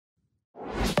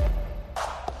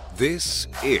This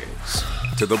is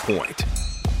To The Point,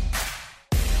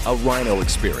 a Rhino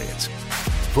experience.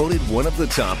 Voted one of the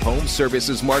top home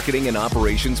services marketing and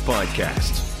operations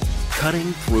podcasts.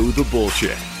 Cutting through the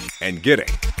bullshit and getting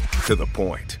to the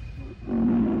point.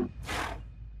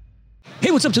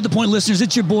 Hey, what's up, To The Point listeners?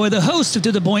 It's your boy, the host of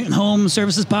To The Point Home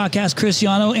Services Podcast,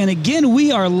 Cristiano. And again,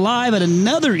 we are live at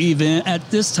another event.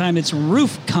 At this time, it's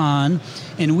RoofCON,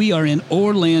 and we are in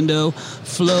Orlando,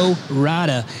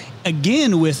 Florida.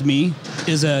 Again with me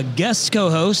is a guest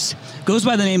co-host, goes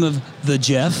by the name of The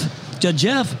Jeff.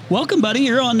 Jeff, welcome, buddy.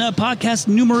 You're on podcast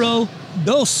numero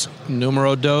dos.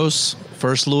 Numero dos.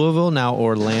 First Louisville, now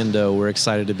Orlando. We're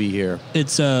excited to be here.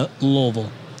 It's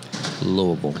Louisville.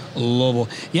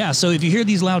 Yeah, so if you hear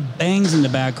these loud bangs in the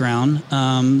background,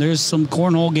 there's some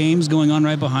cornhole games going on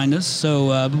right behind us.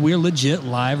 So we're legit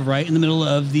live right in the middle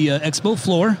of the expo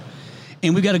floor.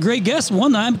 And we've got a great guest,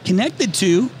 one that I'm connected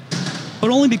to, but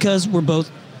only because we're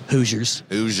both Hoosiers.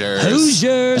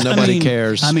 Nobody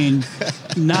cares. I mean,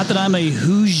 not that I'm a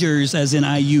Hoosiers as in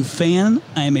IU fan.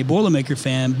 I am a Boilermaker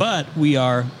fan, but we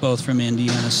are both from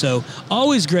Indiana. So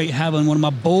always great having one of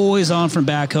my boys on from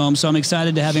back home. So I'm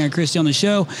excited to have Aaron Christy on the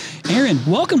show. Aaron,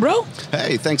 welcome, bro.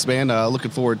 Hey, thanks, man.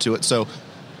 Looking forward to it. So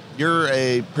you're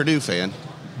a Purdue fan.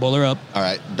 Bowler up. All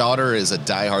right. Daughter is a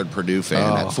diehard Purdue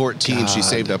fan. At 14, God. She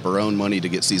saved up her own money to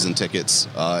get season tickets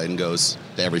and goes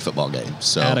to every football game.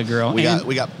 So Atta girl. We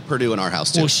got Purdue in our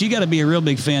house, too. Well, she got to be a real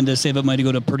big fan to save up money to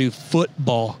go to Purdue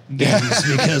football games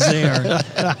because they are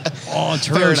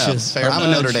atrocious. Fair enough.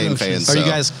 I'm a Notre Dame fan. Are you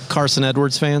guys Carson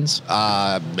Edwards fans?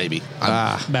 Maybe.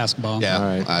 Basketball. Yeah.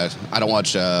 All right. I don't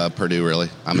watch Purdue, really.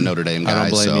 I'm a Notre Dame guy. I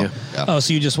don't blame you. Yeah. Oh,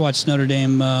 so you just watched Notre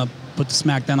Dame put the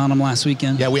smackdown on them last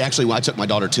weekend? Yeah, I took my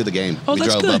daughter to the game. Oh, we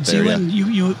that's drove good. up there, So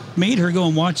you made her go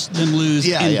and watch them lose.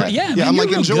 Yeah. Man, I'm like,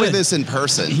 real enjoy good. this in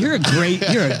person. You're a great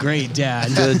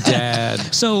dad. Good dad.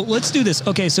 So let's do this.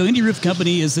 Okay, so Indy Roof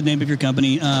Company is the name of your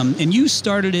company, and you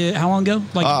started it how long ago?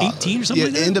 Like 18 or something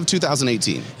like that? End of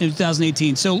 2018. In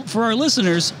 2018. So for our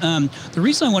listeners, the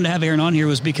reason I wanted to have Aaron on here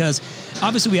was because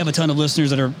obviously we have a ton of listeners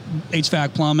that are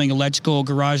HVAC, plumbing, electrical,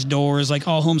 garage doors, like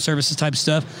all home services type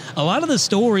stuff. A lot of the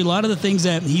story, a lot of the things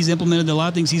that he's implemented, a lot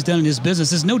of things he's done in his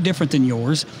business is no different than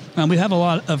yours. We have a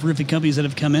lot of roofing companies that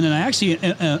have come in and I actually,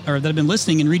 or that have been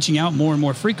listening and reaching out more and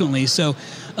more frequently. So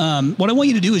what I want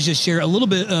you to do is just share a little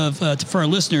bit of, for our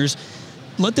listeners,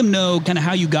 let them know kind of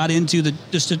how you got into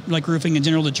like roofing in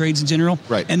general, the trades in general.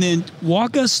 Right. And then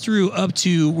walk us through up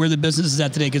to where the business is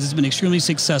at today, because it's been extremely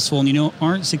successful and,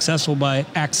 aren't successful by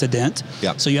accident.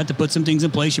 Yeah. So you have to put some things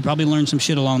in place. You probably learned some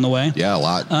shit along the way. Yeah, a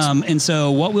lot. And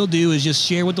so what we'll do is just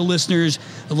share with the listeners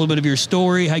a little bit of your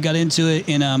story, how you got into it,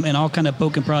 and I'll kind of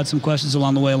poke and prod some questions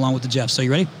along the way along with the Jeff. So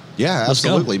you ready? Yeah, Let's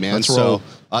absolutely, go. man. Let's roll.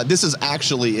 So this is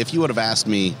actually, if you would have asked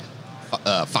me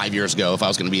 5 years ago if I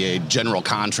was going to be a general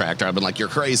contractor, I've been like, you're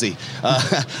crazy.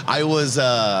 I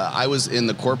was in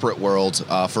the corporate world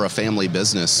for a family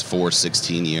business for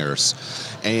 16 years.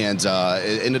 And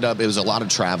it was a lot of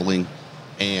traveling.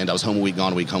 And I was home a week,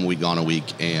 gone a week, home a week, gone a week.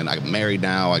 And I'm married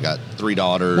now. I got 3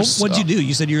 daughters. What'd you do?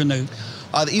 You said you're in the...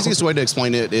 The easiest way to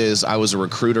explain it is I was a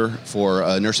recruiter for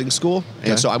a nursing school.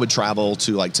 And so I would travel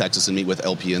to like Texas and meet with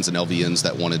LPNs and LVNs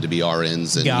that wanted to be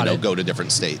RNs and go to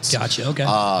different states. Gotcha.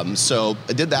 Okay. So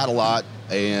I did that a lot,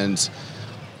 and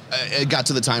it got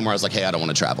to the time where I was like, hey, I don't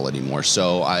want to travel anymore.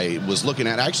 So I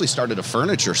actually started a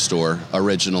furniture store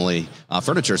originally.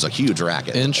 Furniture is a huge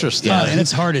racket. Interesting. Yeah, and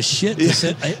it's hard as shit.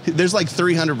 There's like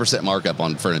 300% markup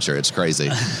on furniture. It's crazy.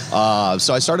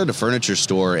 So I started a furniture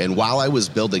store, and while I was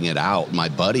building it out, my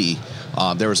buddy,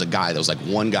 there was a guy that was like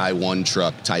one guy, one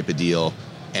truck type of deal.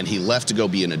 And he left to go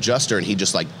be an adjuster, and he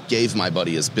just like gave my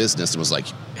buddy his business and was like,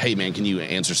 hey man, can you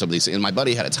answer some of these? And my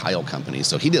buddy had a tile company,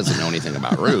 so he doesn't know anything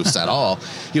about roofs at all.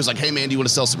 He was like, hey man, do you want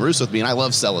to sell some roofs with me? And I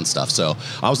love selling stuff. So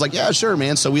I was like, yeah, sure,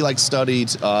 man. So we like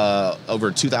studied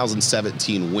over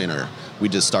 2017 winter. We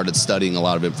just started studying a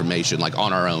lot of information like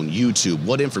on our own, YouTube,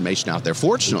 what information out there.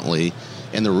 Fortunately,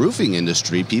 in the roofing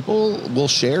industry, people will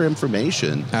share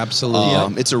information.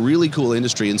 Absolutely. It's a really cool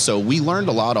industry. And so we learned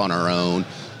a lot on our own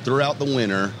throughout the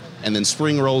winter, and then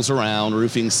spring rolls around,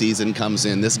 roofing season comes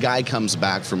in. This guy comes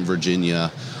back from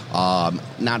Virginia.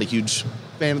 Not a huge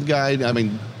fan of the guy. I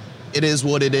mean, it is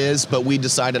what it is, but we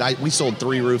decided, we sold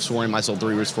 3 roofs for him. I sold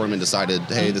 3 roofs for him and decided,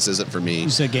 hey, this isn't for me.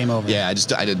 You said game over. Yeah,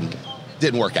 I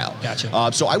didn't work out.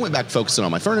 Gotcha. So I went back focusing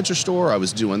on my furniture store. I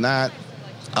was doing that.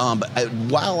 But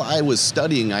while I was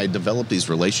studying, I developed these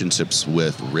relationships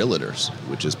with realtors,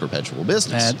 which is perpetual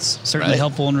business. That's certainly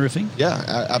helpful in roofing. Yeah,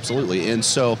 absolutely. And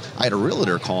so I had a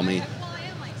realtor call me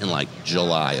in like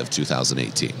July of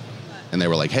 2018. And they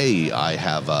were like, hey, I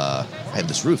have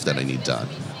this roof that I need done.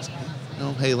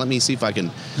 oh, hey, let me see if I can,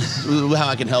 how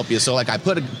I can help you. So like I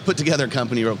put together a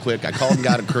company real quick. I called and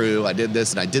got a crew. I did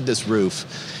this and I did this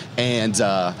roof, and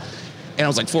I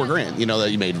was like $4,000, you know,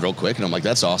 that you made real quick. And I'm like,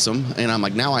 that's awesome. And I'm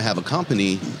like, now I have a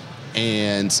company,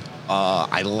 and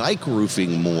I like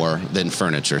roofing more than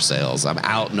furniture sales. I'm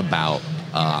out and about.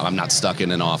 I'm not stuck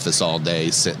in an office all day,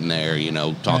 sitting there, you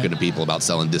know, talking to people about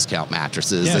selling discount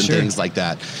mattresses and things like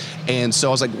that. And so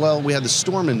I was like, well, we had the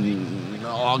storm in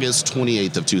August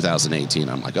 28th of 2018.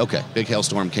 I'm like, okay, big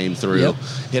hailstorm came through,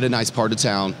 hit a nice part of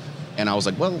town. And I was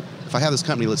like, well, if I have this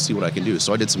company, let's see what I can do.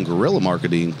 So I did some guerrilla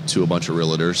marketing to a bunch of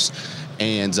realtors.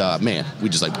 And man, we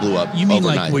just like blew up. You mean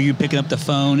overnight. like were you picking up the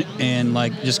phone and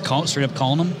like just straight up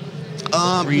calling them?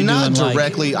 Not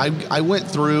directly. I went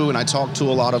through and I talked to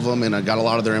a lot of them, and I got a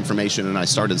lot of their information, and I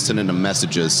started sending them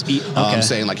messages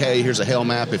saying like, hey, here's a hail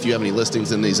map. If you have any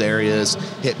listings in these areas,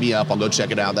 hit me up. I'll go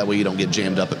check it out. That way you don't get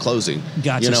jammed up at closing.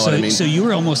 Gotcha. You know what I mean? So you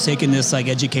were almost taking this like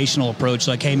educational approach,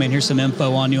 like, hey man, here's some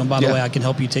info on you, and by the way, I can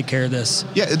help you take care of this.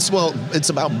 Yeah, it's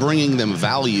about bringing them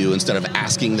value instead of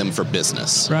asking them for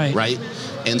business. Right.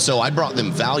 And so I brought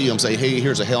them value. I'm saying, hey,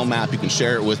 here's a hail map. You can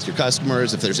share it with your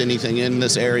customers. If there's anything in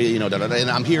this area, you know,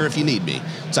 and I'm here if you need me,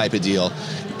 type of deal.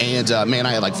 And man,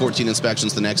 I had like 14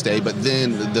 inspections the next day. But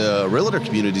then the realtor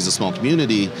community is a small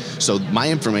community, so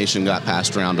my information got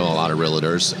passed around to a lot of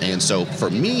realtors. And so for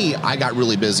me, I got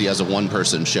really busy as a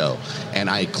one-person show. And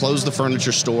I closed the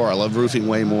furniture store. I love roofing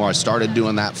way more. I started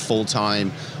doing that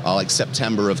full-time like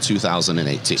September of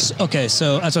 2018. Okay,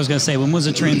 so that's what I was going to say. When was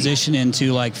the transition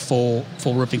into like full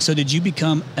roofing? So did you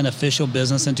become an official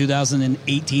business in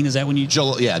 2018? Is that when you...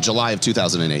 July of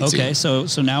 2018. Okay, so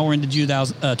now we're into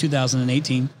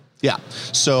 2018. Yeah,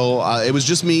 so it was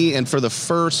just me, and for the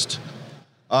first,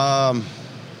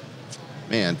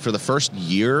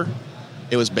 year,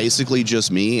 it was basically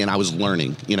just me, and I was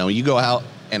learning. You know, you go out,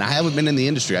 and I haven't been in the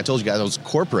industry. I told you guys I was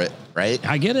corporate, right?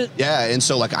 I get it. Yeah, and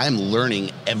so like I'm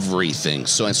learning everything.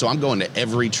 So I'm going to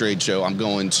every trade show. I'm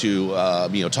going to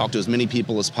talk to as many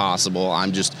people as possible.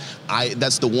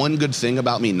 That's the one good thing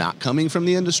about me not coming from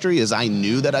the industry is I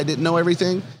knew that I didn't know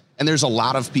everything. And there's a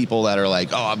lot of people that are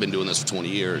like, oh, I've been doing this for 20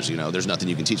 years. You know, there's nothing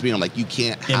you can teach me. And I'm like, you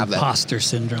can't have that. Imposter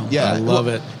syndrome. Yeah. I love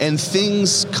it. And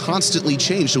things constantly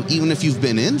change. So even if you've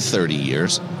been in 30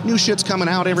 years, new shit's coming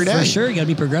out every day. For sure. You got to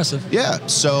be progressive. Yeah.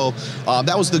 So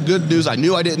that was the good news. I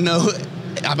knew I didn't know.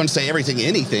 I'm going to say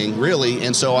anything, really.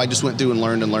 And so I just went through and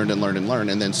learned. And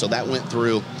then so that went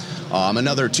through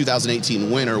another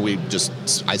 2018 winter.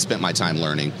 I spent my time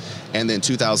learning. And then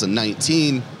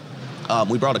 2019,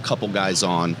 we brought a couple guys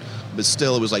on. But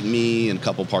still, it was like me and a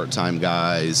couple part-time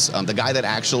guys. The guy that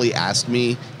actually asked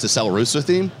me to sell roofs with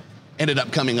him ended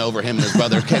up coming over. Him and his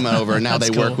brother came over, and now they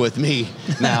work with me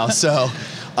now. So,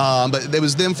 but it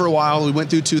was them for a while. We went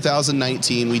through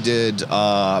 2019. We did,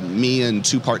 me and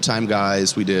two part-time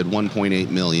guys, we did $1.8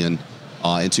 million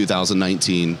in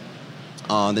 2019.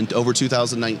 Then over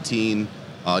 2019,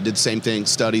 did the same thing,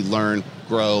 study, learn,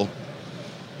 grow.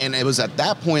 And it was at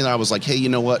that point that I was like, hey, you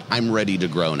know what? I'm ready to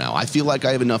grow now. I feel like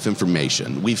I have enough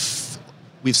information. We've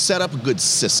set up a good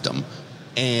system.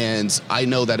 And I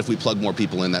know that if we plug more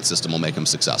people in, that system will make them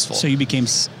successful. So you became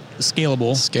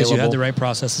scalable because you had the right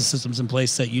processes, systems in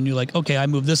place that you knew like, okay, I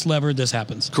move this lever, this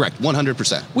happens. Correct,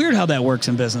 100%. Weird how that works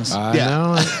in business. I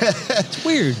know. It's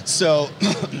weird. So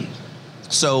I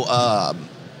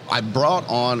brought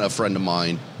on a friend of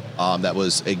mine that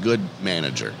was a good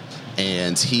manager.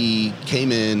 And he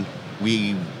came in.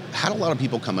 We had a lot of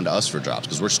people coming to us for jobs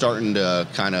because we're starting to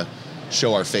kind of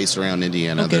show our face around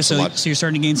Indiana. Okay, so you're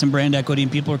starting to gain some brand equity, and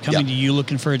people are coming to you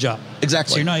looking for a job.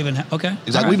 Exactly. So you're not even okay.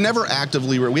 Exactly. Right. We've never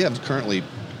actively. We have currently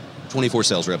 24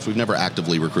 sales reps. We've never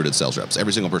actively recruited sales reps.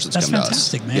 Every single person's come to us.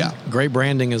 That's fantastic, man. Yeah. Great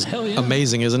branding is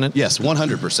amazing, isn't it? Yes,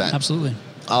 100%. Absolutely.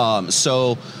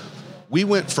 So we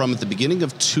went from at the beginning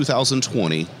of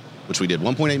 2020. Which we did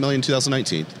 $1.8 million in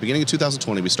 2019. At the beginning of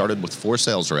 2020, we started with 4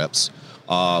 sales reps.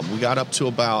 We got up to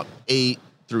about 8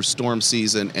 through storm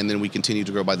season, and then we continued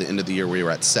to grow. By the end of the year, we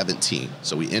were at 17.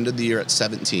 So we ended the year at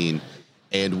 17,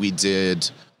 and we did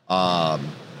about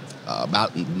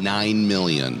 $9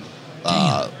 million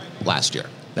last year.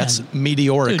 That's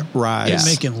meteoric rise. You're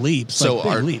making leaps. So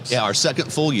big leaps. Our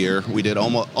second full year, we did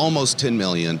almost $10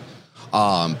 million,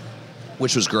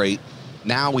 which was great.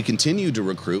 Now we continue to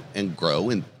recruit and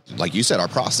grow, and like you said, our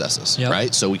processes,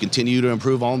 right? So we continue to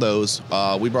improve on those.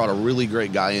 We brought a really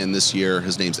great guy in this year.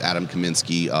 His name's Adam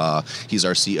Kaminsky. He's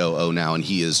our COO now, and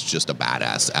he is just a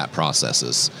badass at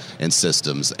processes and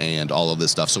systems and all of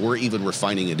this stuff. So we're even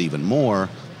refining it even more.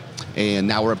 And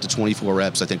now we're up to 24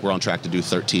 reps. I think we're on track to do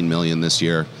 13 million this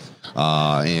year.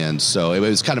 And so it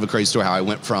was kind of a crazy story how I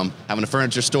went from having a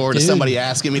furniture store to somebody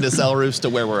asking me to sell roofs to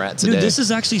where we're at today. Dude, this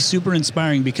is actually super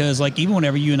inspiring because, like, even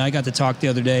whenever you and I got to talk the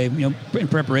other day, you know, in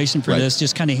preparation for this,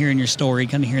 just kind of hearing your story,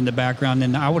 kind of hearing the background,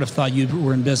 and I would have thought you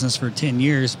were in business for 10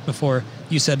 years before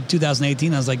you said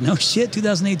 2018. I was like, no shit,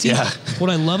 2018. Yeah. What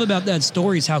I love about that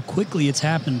story is how quickly it's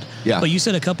happened. Yeah. But you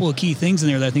said a couple of key things in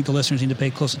there that I think the listeners need to pay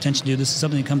close attention to. This is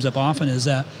something that comes up often, is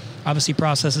that obviously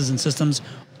processes and systems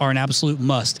are an absolute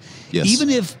must. Yes.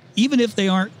 Even if they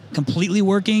aren't completely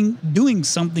working, doing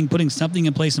something, putting something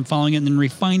in place and following it and then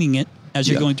refining it as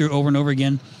you're going through over and over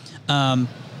again,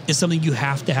 is something you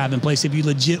have to have in place if you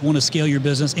legit want to scale your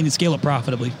business and scale it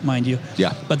profitably, mind you.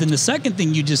 Yeah. But then the second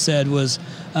thing you just said was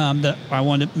that I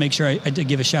wanted to make sure I did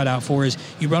give a shout out for is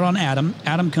you brought on Adam.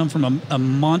 Adam come from a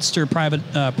monster private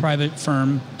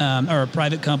firm or a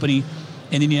private company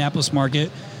in the Indianapolis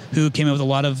market, who came up with a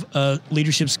lot of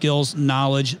leadership skills,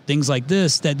 knowledge, things like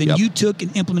this, that then you took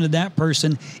and implemented that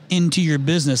person into your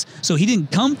business. So he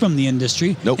didn't come from the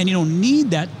industry, and you don't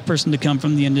need that person to come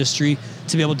from the industry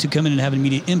to be able to come in and have an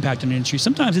immediate impact on the industry.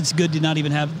 Sometimes it's good to not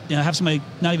even have somebody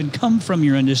not even come from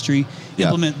your industry,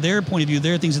 implement their point of view,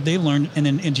 their things that they've learned, and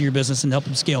then into your business and help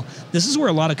them scale. This is where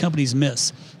a lot of companies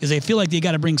miss, is they feel like they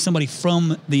got to bring somebody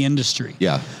from the industry.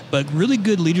 Yeah. But really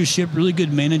good leadership, really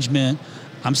good management,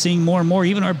 I'm seeing more and more,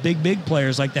 even our big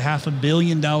players, like the $500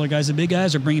 million guys, the big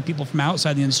guys are bringing people from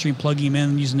outside the industry and plugging them in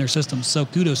and using their systems. So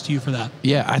kudos to you for that.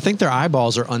 Yeah, I think their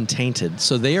eyeballs are untainted.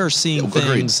 So they are seeing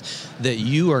things that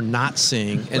you are not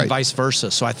seeing, and vice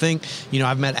versa. So I think, you know,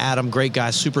 I've met Adam, great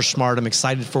guy, super smart. I'm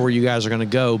excited for where you guys are going to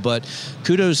go. But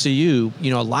kudos to you.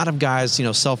 You know, a lot of guys, you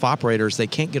know, self-operators, they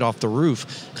can't get off the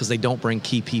roof because they don't bring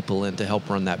key people in to help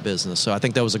run that business. So I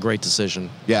think that was a great decision.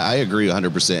 Yeah, I agree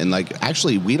 100%. And like,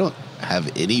 actually, we don't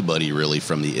have anybody really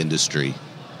from the industry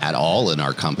at all in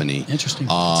our company. Interesting.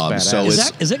 So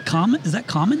is that common? Is that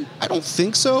common? I don't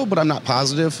think so, but I'm not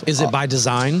positive. Is it by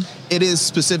design? It is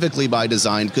specifically by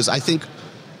design, because I think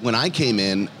when I came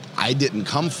in, I didn't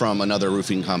come from another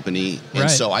roofing company, and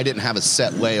so I didn't have a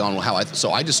set way on how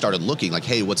so I just started looking like,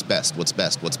 hey, what's best?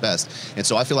 And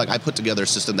so I feel like I put together a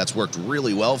system that's worked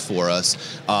really well for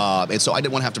us, and so I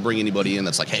didn't want to have to bring anybody in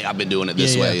that's like, hey, I've been doing it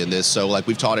this way and this. So like,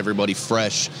 we've taught everybody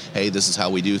fresh, hey, this is how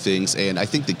we do things. And I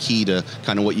think the key to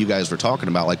kind of what you guys were talking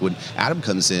about, like when Adam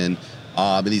comes in,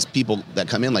 and these people that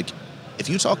come in, like, if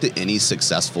you talk to any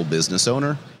successful business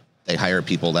owner, they hire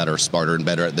people that are smarter and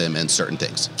better at them in certain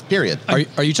things. Period.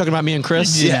 Are you talking about me and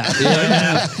Chris? Yeah.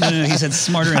 No, he said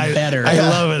smarter and better. I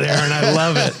love it, Aaron. I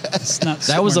love it. It's not.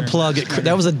 That was a plug.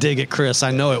 That was a dig at Chris.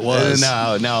 I know it was.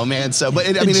 No, man. So, but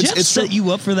I mean, Jeff it's set you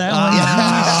up for that.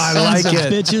 I like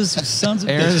it. Bitches, sons of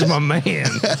Aaron's bitches. my man.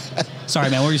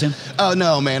 Sorry, man. What were you saying? Oh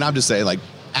no, man. I'm just saying, like,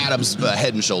 Adam's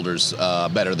head and shoulders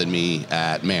better than me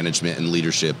at management and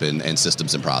leadership and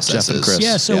systems and processes. Jeff and Chris.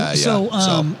 Yeah,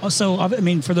 so I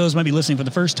mean, for those who might be listening for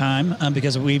the first time,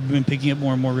 because we've been picking up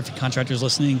more and more roofing contractors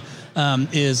listening,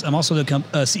 I'm also the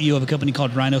CEO of a company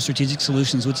called Rhino Strategic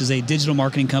Solutions, which is a digital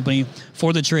marketing company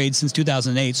for the trade since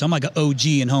 2008. So I'm like an OG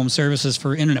in home services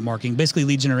for internet marketing, basically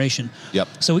lead generation. Yep.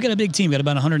 So we got a big team. We got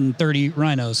about 130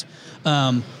 rhinos.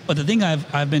 But the thing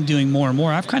I've been doing more and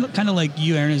more, I've kind of like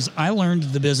you, Aaron, is I learned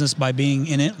the business by being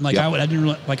in it. Like I didn't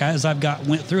really, like as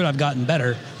went through it, I've gotten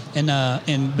better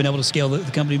and been able to scale the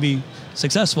company to be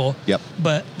successful. Yep.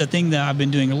 But the thing that I've been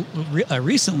doing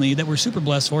recently that we're super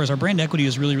blessed for is our brand equity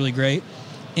is really, really great.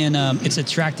 And it's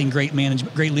attracting great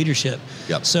management, great leadership.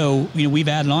 Yep. So, you know, we've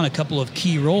added on a couple of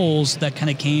key roles that kind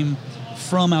of came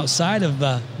from outside of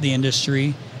the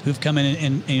industry, who've come in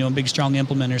and you know, big, strong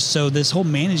implementers. So this whole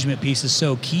management piece is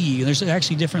so key. There's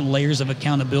actually different layers of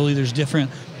accountability. There's different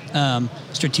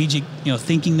strategic, you know,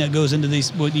 thinking that goes into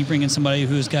these. When you bring in somebody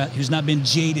who's not been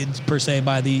jaded per se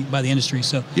by the industry.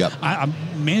 So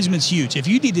management's huge. If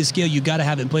you need to scale, you got to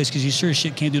have it in place, because you sure as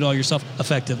shit can't do it all yourself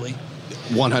effectively.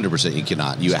 100% you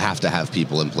cannot. You have to have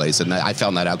people in place. And I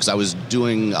found that out because I was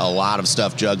doing a lot of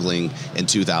stuff juggling in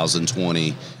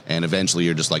 2020. And eventually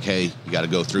you're just like, hey, you got to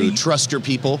go through, trust your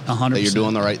people 100%. That you're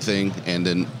doing the right thing. And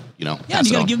then, you know, you got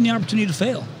to give them the opportunity to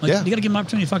fail. Like, you got to give them the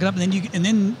opportunity to fuck it up, and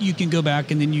then you can go back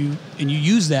and you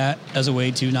use that as a way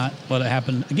to not let it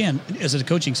happen again. As a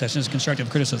coaching session, as constructive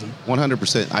criticism.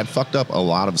 100%. I fucked up a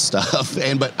lot of stuff,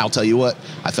 but I'll tell you what,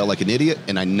 I felt like an idiot,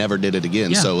 and I never did it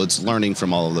again. Yeah. So it's learning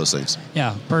from all of those things.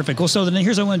 Yeah, perfect. Well, so then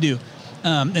here's what I want to do.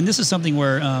 And this is something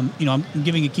where, you know, I'm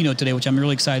giving a keynote today, which I'm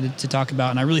really excited to talk about.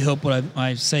 And I really hope what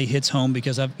I say hits home,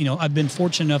 because I've been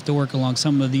fortunate enough to work along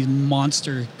some of these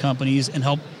monster companies and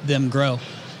help them grow.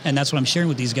 And that's what I'm sharing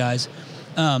with these guys.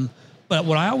 But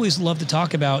what I always love to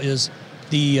talk about is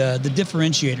the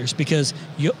differentiators, because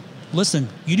listen,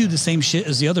 you do the same shit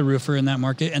as the other roofer in that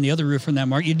market and the other roofer in that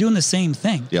market. You're doing the same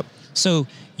thing. Yep. So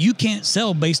you can't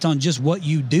sell based on just what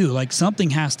you do. Like something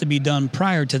has to be done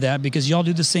prior to that because y'all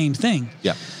do the same thing.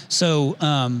 Yeah. So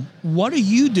what are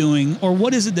you doing, or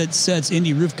what is it that sets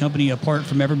Indy Roof Company apart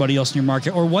from everybody else in your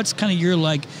market? Or what's kind of your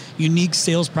like unique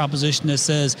sales proposition that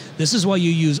says this is why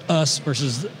you use us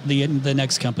versus the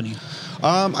next company?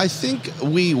 I think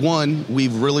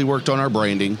we've really worked on our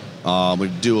branding.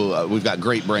 We've got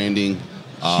great branding.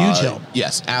 Huge help.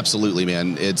 Yes, absolutely,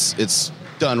 man. It's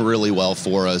done really well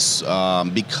for us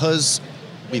because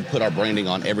we put our branding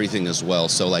on everything as well.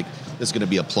 So like, this is going to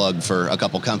be a plug for a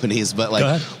couple companies, but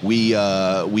like we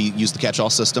use the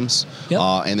catch-all systems,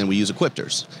 and then we use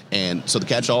equipters. And so the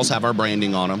catch-alls have our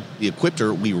branding on them. The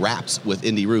equipter we wrapped with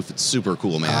Indy Roof. It's super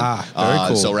cool, man. Very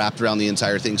cool. So wrapped around the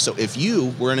entire thing. So if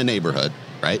you were in a neighborhood,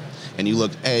 right, and you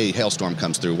look, hey, hailstorm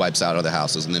comes through, wipes out other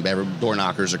houses, and then door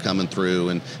knockers are coming through,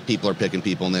 and people are picking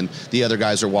people, and then the other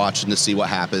guys are watching to see what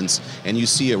happens, and you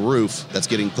see a roof that's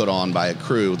getting put on by a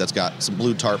crew that's got some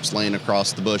blue tarps laying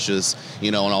across the bushes,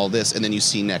 and all this, and then you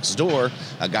see next door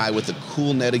a guy with a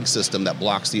cool netting system that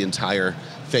blocks the entire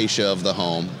fascia of the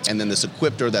home, and then this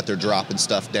equipter that they're dropping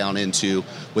stuff down into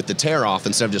with the tear off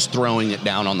instead of just throwing it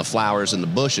down on the flowers and the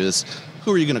bushes.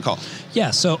 Who are you going to call?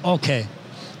 Yeah, so, okay.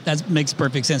 That makes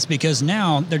perfect sense because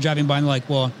now they're driving by and they're like,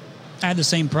 well, I had the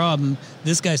same problem.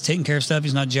 This guy's taking care of stuff.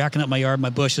 He's not jacking up my yard,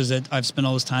 my bushes that I've spent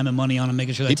all this time and money on and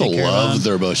making sure that I take care of them. People love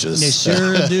their bushes. They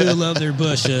sure do love their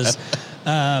bushes.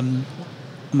 I'm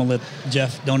going to let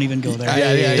Jeff, don't even go there.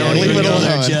 Don't even go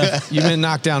there, Jeff. You meant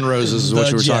knock down roses is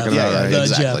what you were talking about, right?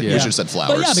 Exactly. We should have said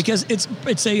flowers. But yeah, because it's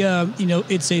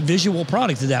a visual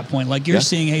product at that point. Like you're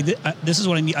seeing, hey, this is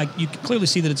what I need. You can clearly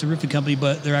see that it's a roofing company,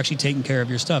 but they're actually taking care of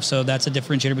your stuff. So that's a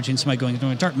differentiator between somebody going to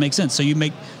a tarp. Makes sense. So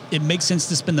it makes sense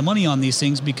to spend the money on these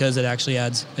things because it actually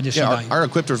adds additional value. Our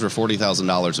equipters were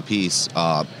 $40,000 a piece.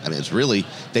 It's really,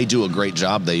 they do a great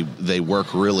job. They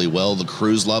work really well. The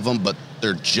crews love them, but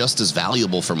they're just as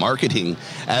valuable for marketing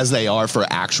as they are for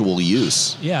actual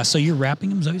use. Yeah, so you're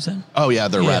wrapping them, is that what you said? Oh, yeah,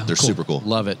 they're wrapped. They're super cool.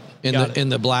 Love it. In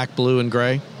the black, blue, and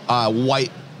gray? White,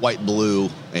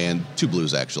 blue, and two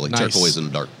blues, actually. Nice. Turquoise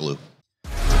and dark blue.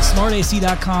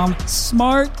 SmartAC.com,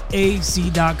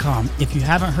 SmartAC.com. If you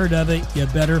haven't heard of it, you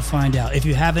better find out. If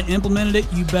you haven't implemented it,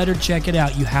 you better check it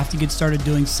out. You have to get started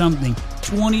doing something.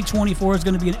 2024 is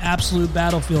going to be an absolute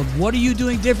battlefield. What are you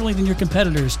doing differently than your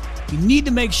competitors? You need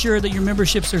to make sure that your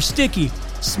memberships are sticky.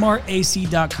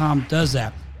 SmartAC.com does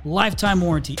that. Lifetime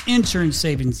warranty, insurance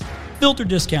savings, filter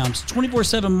discounts,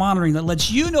 24/7 monitoring that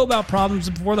lets you know about problems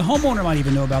before the homeowner might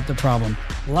even know about the problem.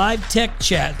 Live tech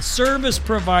chat, service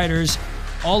providers,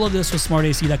 all of this with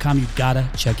SmartAC.com. You gotta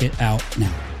check it out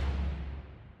now.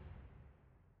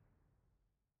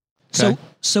 Okay.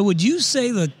 So would you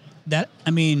say that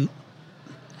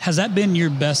has that been your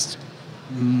best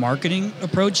marketing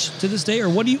approach to this day, or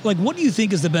what do you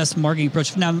think is the best marketing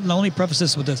approach? Now, let me preface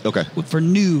this with this. Okay. For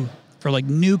new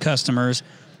customers,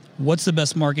 what's the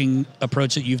best marketing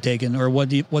approach that you've taken, or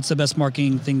what's the best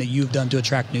marketing thing that you've done to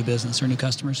attract new business or new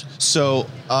customers? So,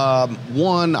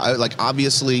 obviously,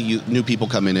 new people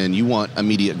coming in, you want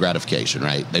immediate gratification,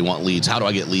 right? They want leads. How do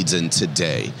I get leads in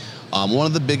today? One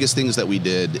of the biggest things that we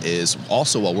did is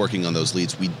also while working on those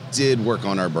leads, we did work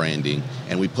on our branding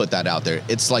and we put that out there.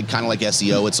 It's like kind of like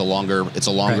SEO. It's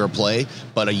a longer play,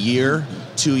 but a year,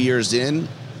 2 years in,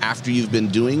 after you've been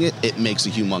doing it, it makes a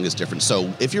humongous difference.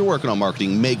 So if you're working on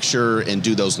marketing, make sure and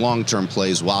do those long-term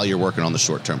plays while you're working on the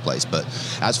short-term plays. But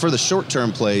as for the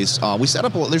short-term plays, we set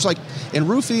up, there's like, in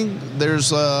roofing,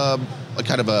 there's a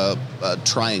kind of a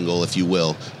triangle, if you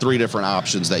will, 3 different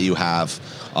options that you have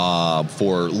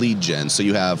for lead gen. So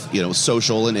you have,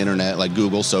 social and internet, like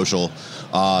Google social.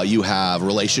 You have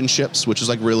relationships, which is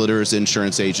like realtors,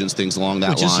 insurance agents, things along that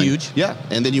line. Which is huge. Yeah.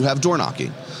 And then you have door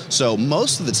knocking. So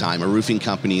most of the time, a roofing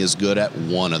company is good at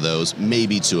one of those,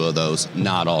 maybe 2 of those,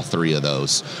 not all 3 of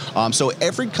those. So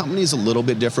every company is a little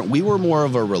bit different. We were more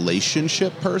of a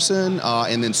relationship person,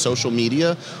 and then social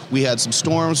media. We had some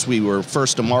storms. We were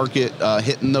first to market,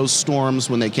 hitting those storms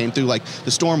when they came through. Like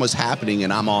the storm was happening,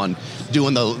 and I'm on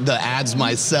doing the ads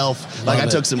myself. Like I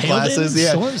took some classes.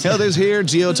 Yeah, there's here,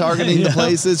 geo-targeting the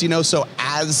places. So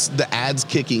as the ads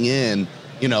kicking in,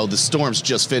 the storm's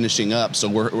just finishing up, so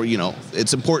we're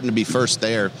it's important to be first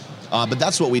there. But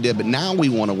that's what we did. But now we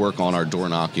want to work on our door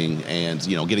knocking and,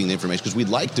 getting the information, because we'd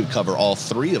like to cover all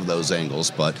 3 of those angles.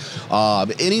 But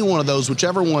any one of those,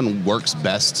 whichever one works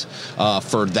best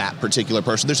for that particular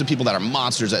person. There's some people that are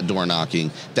monsters at door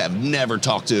knocking that have never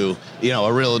talked to,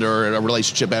 a realtor or a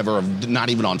relationship ever,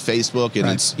 not even on Facebook. And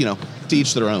It's, to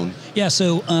each their own. Yeah.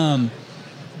 So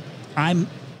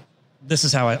this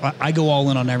is how I go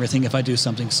all in on everything if I do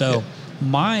something. So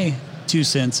my 2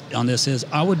 cents on this is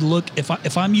I would look,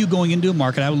 if I'm you going into a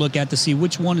market, I would look at to see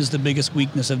which one is the biggest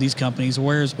weakness of these companies.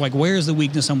 Where's the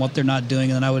weakness on what they're not doing?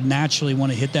 And then I would naturally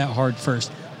want to hit that hard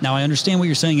first. Now, I understand what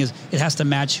you're saying is it has to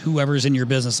match whoever's in your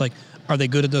business. Like, are they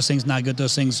good at those things, not good at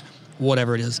those things,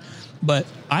 whatever it is. But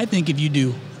I think if you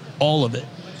do all of it,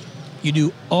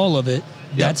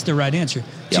 that's the right answer.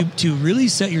 To really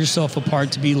set yourself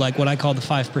apart to be like what I call the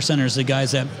 5%ers, the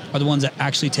guys that are the ones that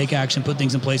actually take action, put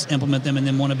things in place, implement them, and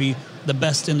then want to be the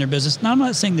best in their business. Now, I'm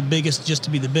not saying the biggest just to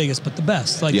be the biggest, but the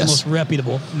best, like the most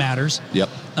reputable matters. Yep.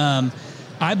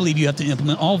 I believe you have to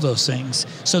implement all of those things.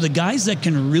 So the guys that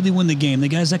can really win the game, the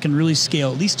guys that can really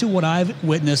scale, at least to what I've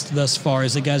witnessed thus far,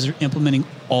 is the guys that are implementing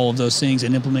all of those things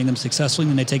and implementing them successfully,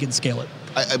 and then they take it and scale it.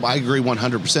 I agree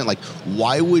 100%. Like,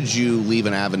 why would you leave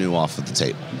an avenue off of the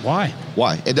table? Why?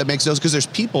 And that makes sense because there's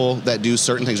people that do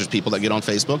certain things. There's people that get on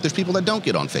Facebook. There's people that don't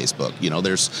get on Facebook. You know,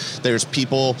 there's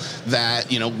people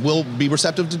that, you know, will be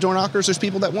receptive to door knockers. There's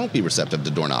people that won't be receptive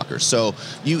to door knockers. So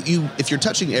you if you're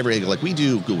touching every angle, like we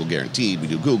do Google Guaranteed, we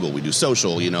do Google, we do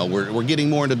social, you know, we're getting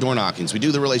more into door knockings. We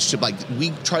do the relationship. Like,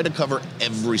 we try to cover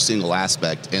every single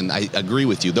aspect. And I agree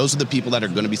with you. Those are the people that are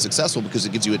going to be successful because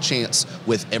it gives you a chance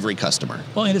with every customer.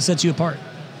 Well, and it sets you apart.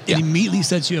 It immediately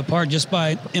sets you apart just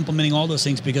by implementing all those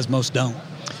things because most don't.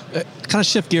 Kind of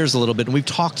shift gears a little bit, and we've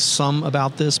talked some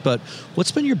about this, but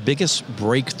what's been your biggest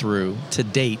breakthrough to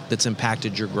date that's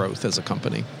impacted your growth as a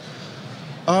company?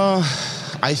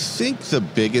 I think the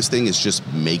biggest thing is just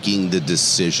making the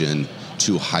decision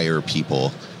to hire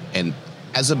people. And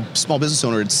as a small business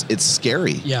owner, it's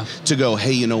scary to go,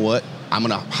 hey, you know what? I'm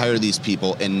going to hire these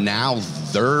people, and now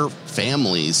their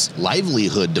family's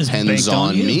livelihood depends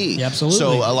on me. Yeah, absolutely.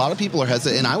 So a lot of people are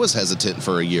hesitant, and I was hesitant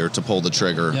for a year to pull the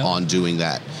trigger on doing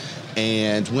that.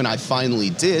 And when I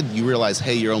finally did, you realize,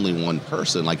 hey, you're only one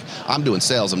person. Like, I'm doing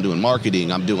sales, I'm doing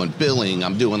marketing, I'm doing billing,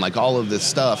 I'm doing like all of this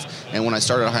stuff. And when I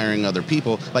started hiring other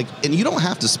people, like, and you don't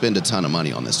have to spend a ton of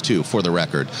money on this too, for the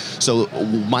record. So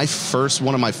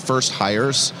one of my first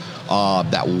hires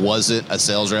that wasn't a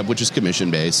sales rep, which is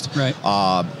commission based. Right.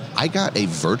 I got a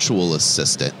virtual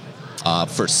assistant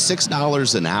for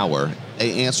 $6 an hour.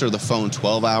 They answer the phone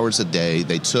 12 hours a day.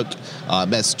 They took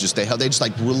messages. They just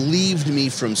like relieved me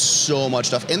from so much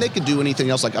stuff. And they could do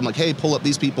anything else. Like, I'm like, hey, pull up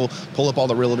these people, pull up all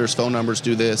the realtors' phone numbers,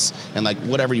 do this, and like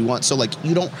whatever you want. So like,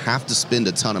 you don't have to spend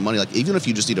a ton of money. Like, even if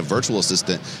you just need a virtual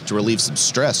assistant to relieve some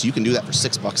stress, you can do that for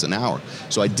 $6 an hour.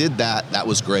 So I did that. That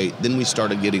was great. Then we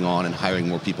started getting on and hiring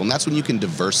more people. And that's when you can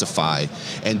diversify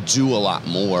and do a lot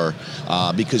more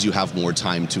because you have more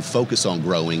time to focus on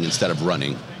growing instead of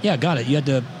running. Yeah, got it. You had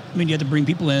to bring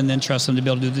people in and then trust them to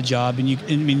be able to do the job. And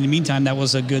in the meantime, that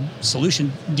was a good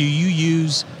solution. Do you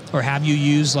use, or have you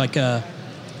used like an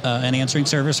answering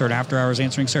service or an after-hours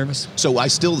answering service? So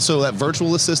that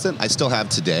virtual assistant, I still have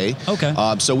today. Okay.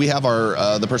 So we have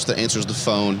the person that answers the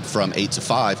phone from 8 to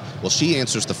 5. Well, she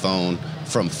answers the phone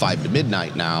from 5 to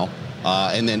midnight now,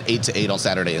 and then 8 to 8 on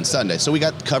Saturday and Sunday. So we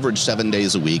got coverage 7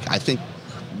 days a week. I think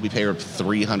we pay her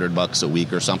 $300 a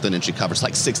week or something, and she covers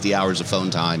like 60 hours of phone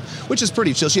time, which is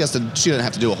pretty chill. She doesn't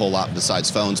have to do a whole lot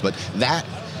besides phones, but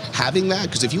having that,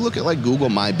 because if you look at like Google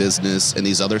My Business and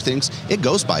these other things, it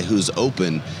goes by who's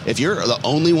open. If you're the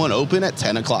only one open at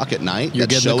 10 o'clock at night you're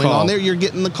that's showing on there, you're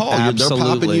getting the call. They're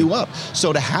popping you up.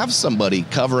 So to have somebody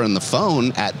covering the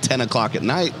phone at 10 o'clock at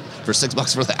night for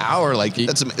 $6 for the hour, like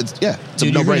it's a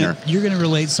no-brainer. You're going to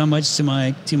relate so much to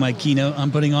my keynote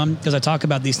I'm putting on, because I talk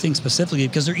about these things specifically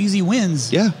because they're easy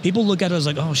wins. Yeah. People look at it as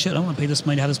like, oh shit, I want to pay this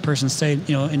money to have this person stay,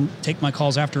 and take my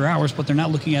calls after hours. What they're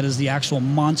not looking at is the actual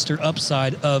monster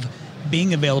upside of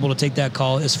being available to take that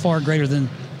call is far greater than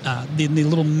the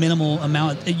little minimal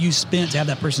amount that you spent to have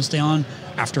that person stay on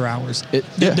after hours.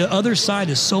 The other side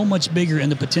is so much bigger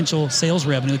in the potential sales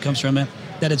revenue that comes from it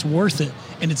that it's worth it,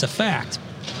 and it's a fact.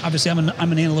 Obviously, I'm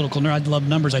an analytical nerd. I love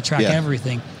numbers. I track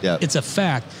everything. Yeah. It's a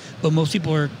fact. But most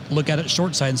people look at it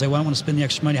short side and say, well, I want to spend the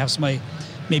extra money to have somebody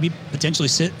maybe potentially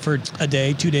sit for a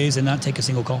day, 2 days, and not take a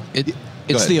single call.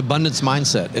 It's the abundance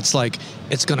mindset. It's like,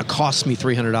 it's going to cost me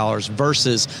 $300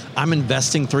 versus I'm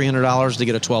investing $300 to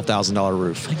get a $12,000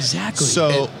 roof. Exactly.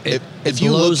 So if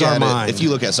you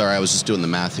look at, sorry, I was just doing the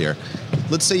math here.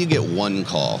 Let's say you get one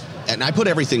call. And I put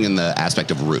everything in the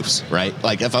aspect of roofs, right?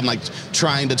 Like, if I'm like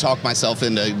trying to talk myself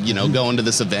into, going to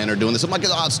this event or doing this, I'm like,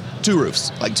 oh, it's two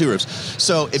roofs.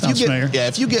 So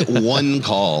if you get one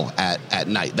call at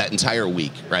night that entire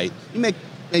week, right? You make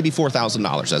maybe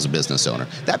 $4,000 as a business owner.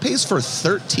 That pays for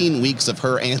 13 weeks of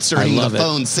her answering the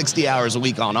phone 60 hours a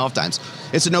week on off times.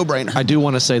 It's a no-brainer. I do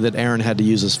want to say that Aaron had to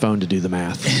use his phone to do the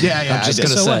math. Yeah, I'm just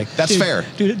going to say. That's fair.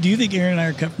 Dude, do you think Aaron and I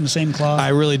are cut from the same cloth? I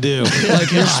really do.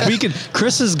 Like, you're speaking,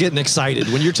 Chris is getting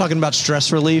excited. When you're talking about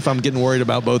stress relief, I'm getting worried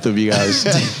about both of you guys.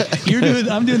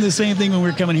 I'm doing the same thing when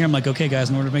we're coming here. I'm like, okay, guys,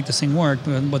 in order to make this thing work,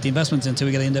 what the investment's into,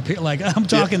 we got to end up here. Like, I'm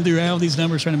talking through all these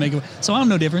numbers trying to make it. So I'm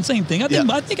no different. Same thing.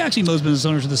 I think actually most business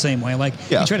owners are the same way. Like,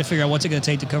 you try to figure out what's it going to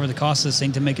take to cover the cost of this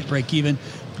thing to make it break even.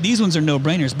 These ones are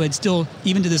no-brainers, but still,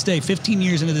 even to this day, 15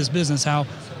 years into this business, how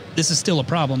this is still a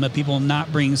problem that people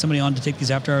not bringing somebody on to take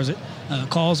these after-hours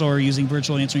calls or using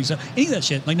virtual answering stuff. Any of that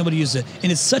shit, like nobody uses it.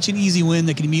 And it's such an easy win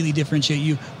that can immediately differentiate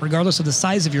you, regardless of the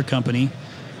size of your company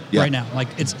right now. Like,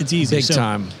 it's easy. Big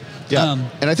time. Yeah,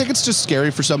 and I think it's just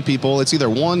scary for some people. It's either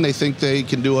one, they think they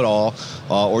can do it all,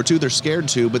 or two, they're scared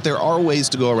to. But there are ways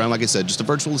to go around. Like I said, just a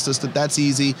virtual assistant, that's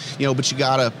easy. But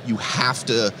you have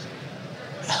to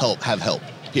have help.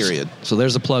 Period. So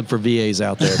there's a plug for VAs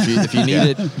out there. If you need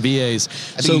it, VAs.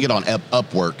 I think you get on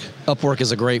Upwork. Upwork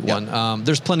is a great one.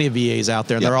 There's plenty of VAs out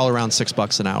there. They're all around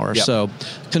 $6 an hour. Yep. So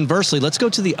conversely, let's go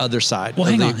to the other side. Well,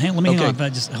 hang on. Let me hang on.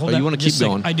 But just hold you want to keep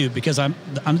going? I do, because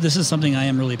this is something I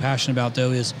am really passionate about,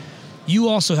 though, is you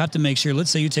also have to make sure, let's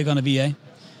say you take on a VA,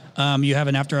 you have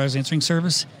an after-hours answering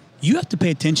service, you have to pay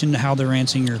attention to how they're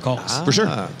answering your calls. For sure.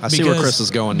 I see where Chris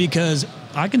is going. Because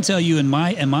I can tell you in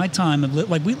my time,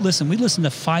 like we listen to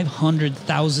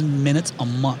 500,000 minutes a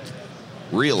month.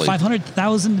 Really?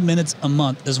 500,000 minutes a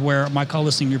month is where my call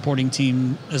listening reporting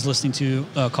team is listening to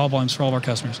call volumes for all of our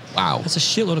customers. Wow. That's a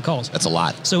shitload of calls. That's a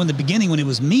lot. So in the beginning, when it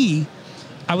was me,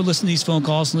 I would listen to these phone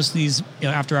calls and listen to these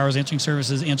after-hours answering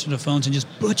services, answer the phones, and just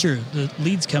butcher the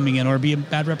leads coming in or be a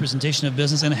bad representation of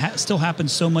business. And it still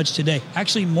happens so much today.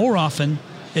 Actually, more often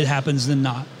it happens than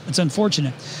not. It's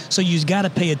unfortunate. So you've got to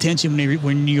pay attention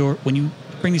when you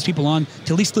bring these people on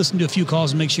to at least listen to a few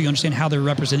calls and make sure you understand how they're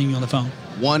representing you on the phone.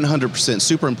 100%.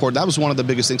 Super important. That was one of the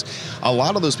biggest things. A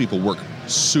lot of those people work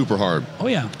super hard. Oh,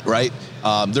 yeah. Right?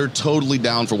 They're totally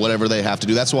down for whatever they have to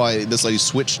do. That's why this lady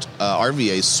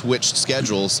RVA switched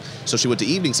schedules. So she went to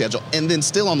evening schedule and then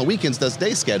still on the weekends does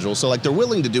day schedule. So like they're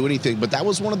willing to do anything. But that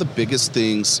was one of the biggest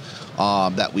things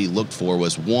that we looked for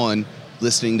was, one,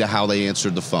 listening to how they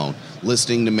answered the phone,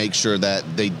 listening to make sure that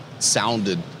they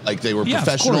sounded like they were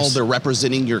professional, they're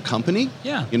representing your company.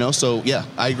 Yeah. So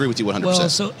I agree with you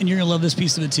 100%. Well, and you're going to love this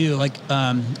piece of it too. Like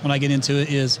when I get into it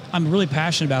is I'm really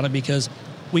passionate about it because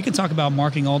we can talk about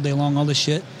marketing all day long, all this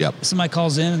shit. Yep. If somebody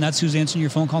calls in and that's who's answering your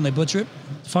phone call and they butcher it,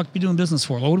 the fuck you doing business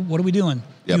for? What are we doing?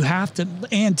 Yep. You have to,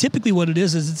 and typically what it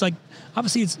is it's like,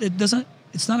 obviously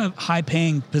it's not a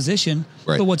high-paying position,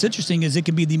 right. But what's interesting is it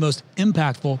can be the most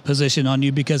impactful position on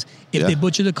you because if they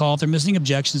butcher the call, if they're missing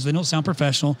objections, if they don't sound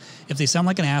professional, if they sound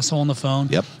like an asshole on the phone,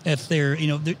 if they're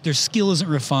their skill isn't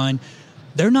refined,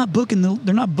 they're not booking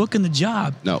the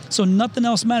job. No. So nothing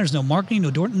else matters. No marketing,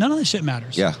 no door. None of this shit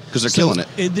matters. Yeah, because they're killing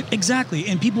it. Exactly,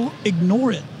 and people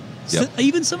ignore it. Yep. So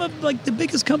even some of like the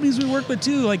biggest companies we work with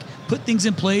too, like put things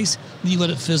in place, then you let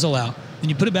it fizzle out. Then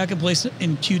you put it back in place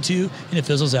in Q2 and it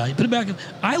fizzles out. You put it back in,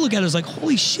 I look at it as like,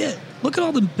 holy shit, look at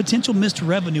all the potential missed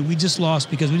revenue we just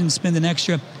lost because we didn't spend an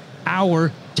extra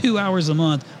 2 hours a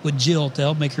month with Jill to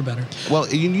help make her better. Well,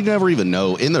 you never even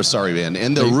know in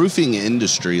the roofing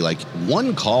industry, like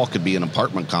one call could be an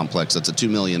apartment complex that's a $2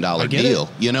 million deal.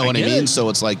 You know what I mean? So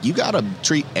it's like you got to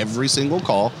treat every single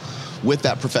call with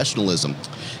that professionalism.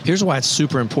 Here's why it's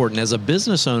super important. As a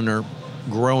business owner,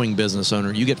 growing business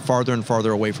owner, you get farther and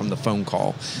farther away from the phone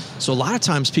call. So a lot of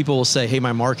times people will say, hey,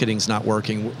 my marketing's not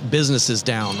working, business is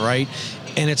down, right?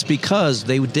 And it's because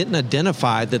they didn't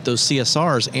identify that those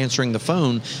CSRs answering the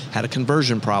phone had a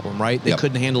conversion problem, right? They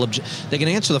couldn't handle they can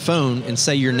answer the phone and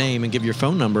say your name and give your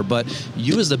phone number, but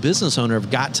you as the business owner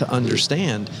have got to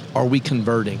understand, are we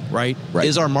converting, right?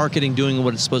 Is our marketing doing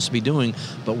what it's supposed to be doing,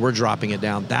 but we're dropping it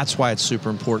down? That's why it's super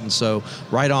important. So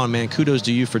right on, man. Kudos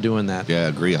to you for doing that. Yeah, I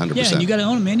agree 100%. Yeah, and you got to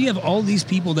own it, man. You have all these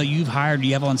people that you've hired,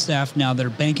 you have on staff now that are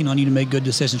banking on you to make good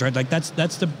decisions, right? Like that's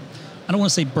the, I don't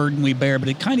want to say burden we bear, but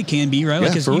it kind of can be, right?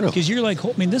 Yeah, for real. Because you're like,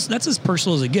 I mean, that's as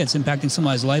personal as it gets, impacting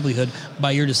somebody's livelihood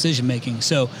by your decision making.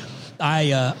 So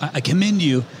I commend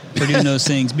you for doing those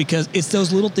things because it's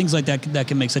those little things like that that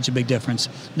can make such a big difference.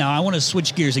 Now, I want to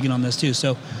switch gears again on this too.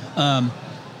 So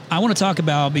I want to talk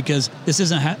about, because this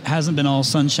hasn't been all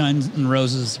sunshine and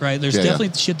roses, right? There's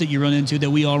definitely shit that you run into, that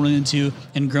we all run into,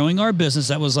 and growing our business,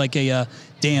 that was like a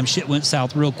damn shit went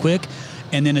south real quick.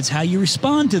 And then it's how you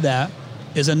respond to that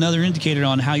is another indicator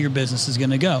on how your business is going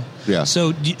to go. Yeah.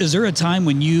 So is there a time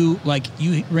when you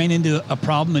ran into a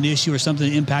problem, an issue, or something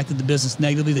that impacted the business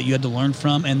negatively that you had to learn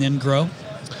from and then grow?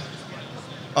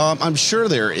 I'm sure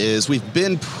there is. We've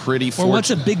been pretty fortunate. Or what's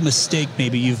a big mistake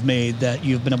maybe you've made that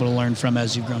you've been able to learn from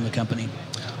as you've grown the company?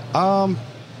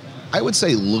 I would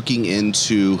say looking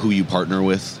into who you partner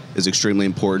with is extremely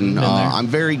important. I'm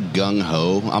very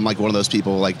gung-ho. I'm like one of those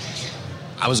people, like,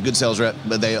 I was a good sales rep,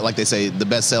 but they say the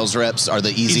best sales reps are the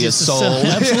easiest sold.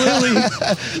 Absolutely.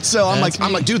 So I'm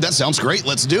like, dude, that sounds great.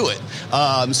 Let's do it.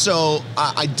 So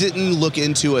I didn't look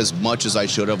into as much as I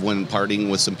should have when partying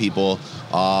with some people.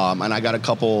 And I got a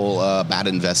couple bad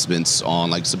investments on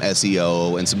like some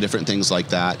SEO and some different things like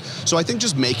that. So I think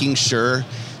just making sure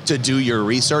to do your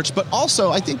research, but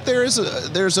also I think there's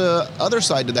a other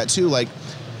side to that too. Like,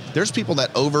 there's people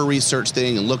that over-research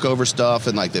things and look over stuff,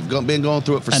 and like they've been going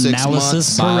through it for 6 months.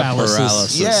 Analysis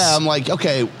paralysis. Yeah, I'm like,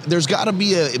 okay, there's got to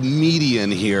be a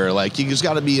median here. Like, you just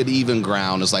got to be at even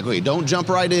ground. It's like, okay, don't jump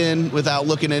right in without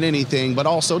looking at anything, but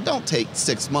also don't take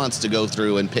 6 months to go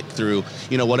through and pick through,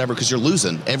 whatever, because you're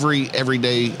losing every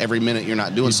day, every minute you're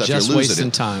not doing stuff. You're losing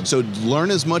wasting time. So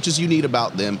learn as much as you need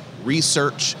about them,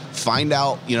 research, find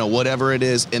out, whatever it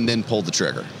is, and then pull the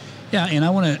trigger. Yeah, and I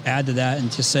want to add to that and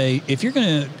just say, if you're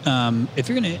going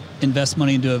to invest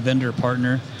money into a vendor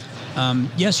partner,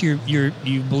 yes, you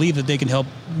believe that they can help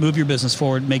move your business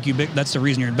forward, make you big. That's the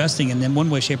reason you're investing in them, one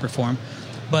way, shape, or form.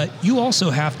 But you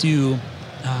also have to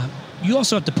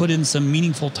put in some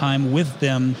meaningful time with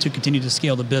them to continue to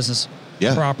scale the business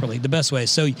properly, the best way.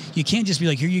 So you can't just be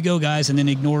like, here you go, guys, and then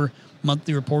ignore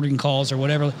monthly reporting calls or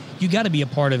whatever. You got to be a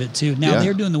part of it too. Now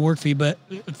they're doing the work for you, but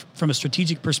from a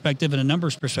strategic perspective and a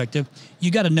numbers perspective, you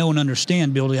got to know and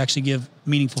understand, be able to actually give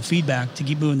meaningful feedback to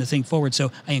keep moving the thing forward.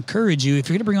 So I encourage you, if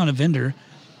you're going to bring on a vendor,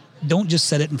 don't just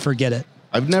set it and forget it.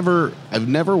 I've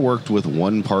never worked with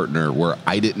one partner where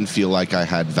I didn't feel like I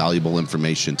had valuable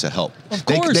information to help. Of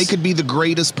course. They could be the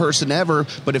greatest person ever,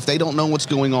 but if they don't know what's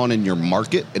going on in your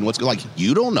market and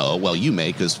you don't know, well, you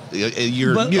may, because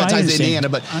you're ties to Indiana,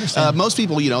 but most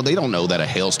people, they don't know that a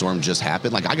hailstorm just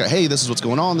happened. Like, hey, this is what's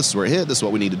going on. This is where it hit. This is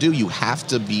what we need to do. You have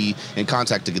to be in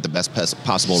contact to get the best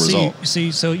possible result.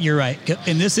 So you're right.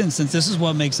 In this instance, this is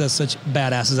what makes us such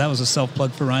badasses. That was a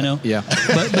self-plug for Rhino. Yeah.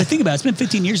 But think about it. It's been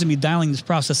 15 years of me dialing this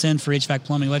process in for HVAC,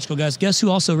 plumbing, electrical guys. Guess who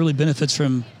also really benefits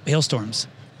from hailstorms?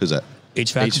 Who's that?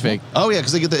 HVAC. Oh, yeah,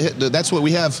 because they get the hit. That's what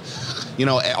we have,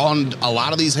 on a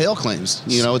lot of these hail claims.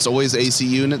 It's always AC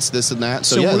units, this and that.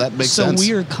 So that makes sense. So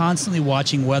we are constantly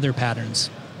watching weather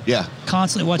patterns. Yeah.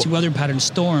 Constantly watching weather patterns,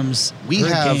 storms,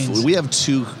 hurricanes. We have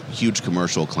 2 huge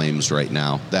commercial claims right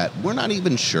now that we're not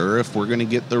even sure if we're going to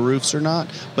get the roofs or not,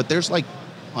 but there's like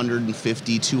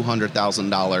 $150,000,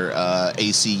 $200,000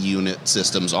 AC unit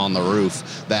systems on the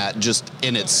roof that just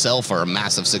in itself are a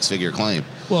massive 6-figure claim.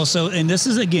 Well, and this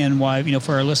is again why,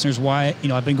 for our listeners, why,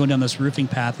 I've been going down this roofing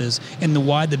path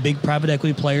why the big private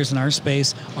equity players in our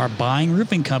space are buying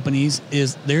roofing companies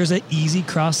is there's an easy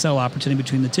cross-sell opportunity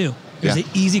between the two. There's an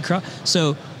easy cross.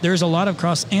 So there's a lot of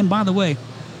cross. And by the way,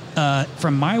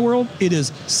 from my world, it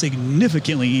is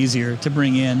significantly easier to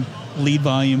bring in lead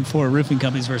volume for roofing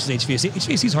companies versus HVAC.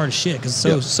 HVAC is hard as shit because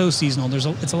it's so seasonal.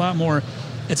 It's a lot more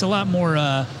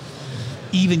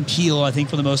even keel, I think,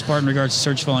 for the most part in regards to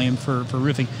search volume for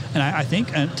roofing. And I think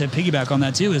to piggyback on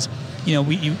that too is,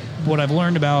 what I've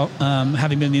learned about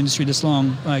having been in the industry this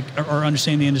long, or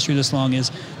understanding the industry this long,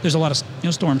 is there's a lot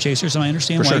of storm chasers, and I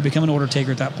understand why you become an order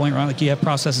taker at that point, right? Like, you have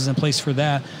processes in place for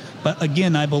that. But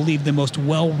again, I believe the most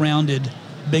well-rounded,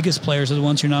 biggest players are the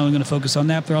ones who are not only going to focus on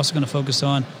that, but they're also going to focus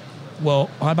on,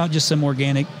 well, how about just some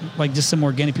organic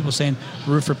people saying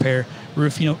roof repair,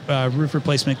 roof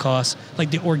replacement costs,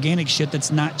 like the organic shit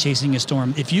that's not chasing a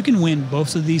storm. If you can win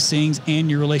both of these things and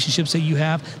your relationships that you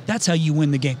have, that's how you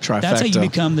win the game. Trifecta. That's how you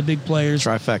become the big players.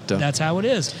 Trifecta. That's how it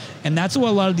is. And that's what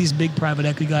a lot of these big private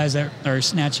equity guys that are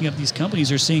snatching up these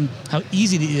companies are seeing, how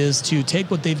easy it is to take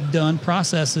what they've done,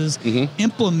 processes,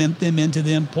 implement them into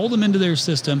them, pull them into their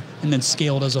system, and then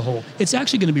scale it as a whole. It's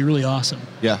actually going to be really awesome.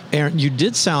 Yeah. Aaron, you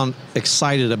did sound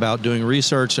excited about doing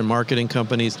research and marketing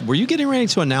companies. Were you getting ready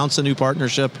to announce a new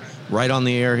partnership right on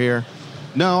the air here?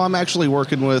 No, I'm actually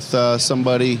working with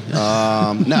somebody. No,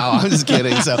 I'm just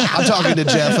kidding. So I'm talking to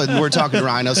Jeff, and we're talking to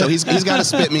Rhino. So he's got to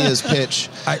spit me his pitch.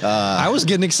 I was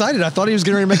getting excited. I thought he was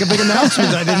going to make a big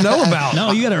announcement that I didn't know about.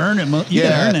 No, you got to earn it.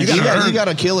 You got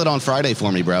to kill it on Friday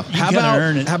for me, bro. How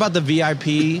about the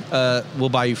VIP? We'll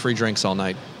buy you free drinks all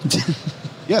night.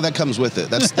 Yeah, that comes with it.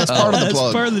 That's part of the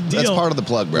plug. That's part of the deal. That's part of the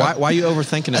plug, bro. Why are you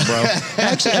overthinking it, bro?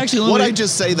 actually, what I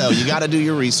just say though, you got to do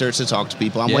your research to talk to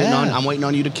people. I'm waiting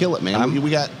on you to kill it, man. We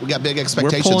got big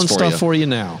expectations. We're pulling for stuff you. for you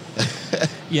now.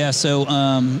 Yeah. So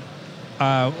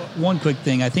one quick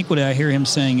thing. I think what I hear him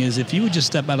saying is, if you would just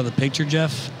step out of the picture,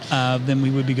 Jeff, then we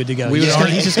would be good to go.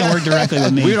 He's just going to work directly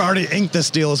with me. We would already inked this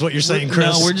deal, is what you're saying,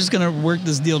 Chris. No, we're just going to work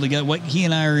this deal together. What he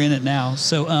and I are in it now.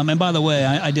 So, and by the way,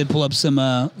 I did pull up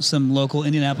some local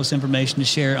Indianapolis information to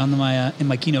share on in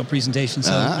my keynote presentation.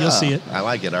 So you'll see it. I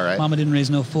like it. All right. Mama didn't raise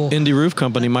no fool. Indy Roof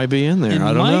Company might be in there.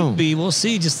 I don't know. Might be. We'll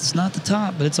see. Just it's not the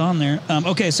top, but it's on there.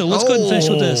 Okay, so let's go ahead and finish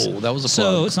with this. That was a plug.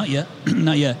 So it's not yet.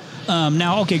 Not yet.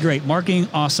 Now, okay, great. Marketing,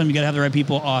 awesome. You got to have the right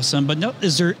people, awesome. But no,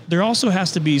 there also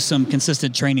has to be some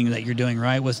consistent training that you're doing,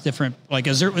 right? With different, like,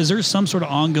 is there some sort of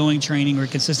ongoing training or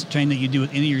consistent training that you do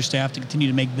with any of your staff to continue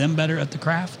to make them better at the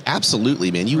craft?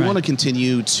 Absolutely, man. You want to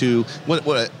continue to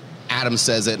what Adam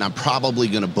says it, and I'm probably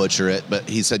going to butcher it, but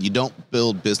he said, you don't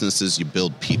build businesses, you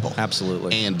build people.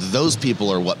 Absolutely. And those people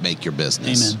are what make your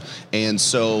business. Amen. And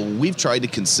so we've tried to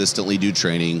consistently do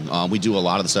training. We do a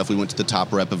lot of the stuff. We went to the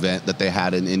Top Rep event that they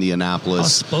had in Indianapolis. I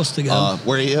was supposed to go.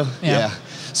 Were you? Yeah.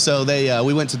 So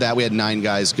we went to that. We had 9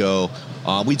 guys go.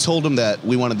 We told them that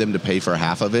we wanted them to pay for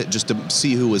half of it just to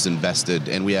see who was invested.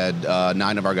 And we had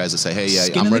 9 of our guys that say, hey,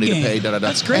 I'm ready to pay.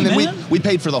 That's great, and then man. we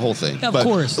paid for the whole thing. Yeah, of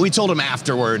course. We told them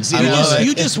afterwards.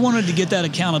 You just wanted to get that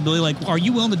accountability. Like, are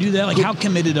you willing to do that? Like, how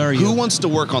committed are you? Who wants to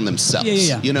work on themselves?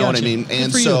 Yeah. You know what I mean?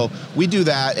 And so you. we do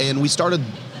that. And we started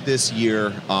this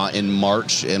year in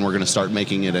March, and we're going to start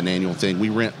making it an annual thing. We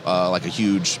rent like a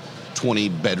huge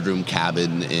 20-bedroom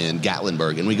cabin in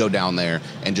Gatlinburg, and we go down there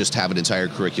and just have an entire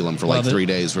curriculum for like 3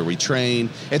 days where we train.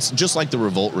 It's just like the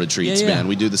Revolt retreats, man.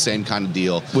 We do the same kind of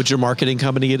deal. Would your marketing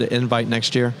company get an invite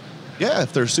next year? Yeah,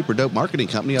 if they're a super dope marketing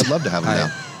company, I'd love to have them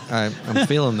down. I'm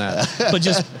feeling that. But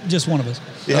just one of us.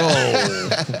 Yeah. Oh.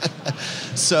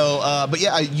 So, but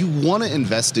yeah, you want to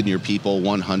invest in your people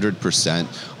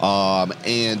 100%.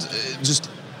 And just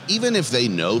even if they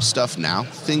know stuff now,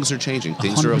 things are changing.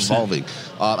 Things 100%. Are evolving.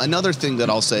 Another thing that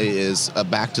I'll say is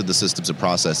back to the systems and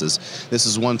processes. This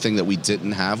is one thing that we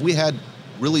didn't have. We had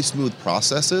really smooth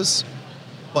processes,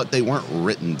 but they weren't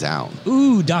written down.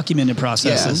 Ooh, documented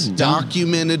processes. Yes,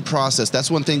 documented process.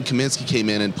 That's one thing Kaminsky came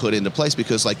in and put into place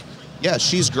because, like, yeah,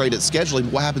 she's great at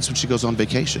scheduling. What happens when she goes on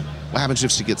vacation? What happens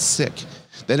if she gets sick?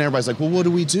 Then everybody's like, well, what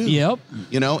do we do? Yep.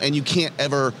 You know, and you can't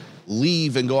ever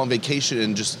leave and go on vacation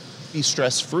and just be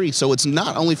stress-free. So it's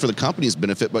not only for the company's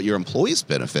benefit, but your employees'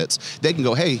 benefits. They can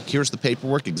go, hey, here's the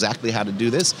paperwork, exactly how to do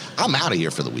this. I'm out of here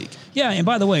for the week. Yeah, and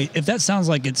by the way, if that sounds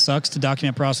like it sucks to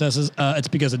document processes, it's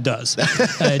because it does.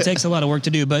 It takes a lot of work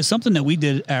to do, but something that we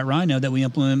did at Rhino that we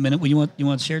implemented. You want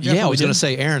to share, Jeff? Yeah, I was going to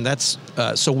say, Aaron, that's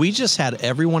so we just had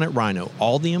everyone at Rhino,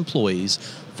 all the employees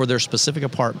for their specific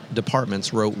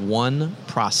departments wrote one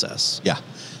process. Yeah.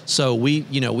 So we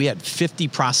had 50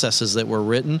 processes that were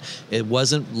written. It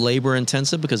wasn't labor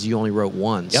intensive because you only wrote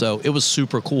one. Yep. So it was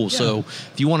super cool. Yeah. So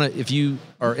if you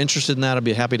are interested in that, I'd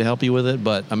be happy to help you with it.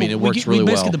 But I mean, it works really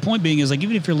well. Basically, the point being is, like,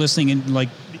 even if you're listening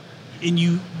and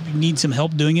you need some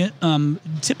help doing it,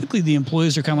 typically the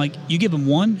employees are kind of like, you give them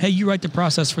one, hey, you write the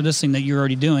process for this thing that you're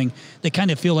already doing. They kind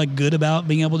of feel like good about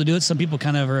being able to do it. Some people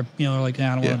kind of are, are like,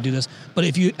 nah, I don't want to do this. But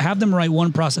if you have them write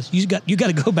one process, you got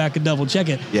to go back and double check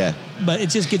it. Yeah. But it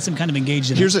just gets them kind of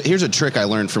engaged in Here's a trick I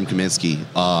learned from Kaminsky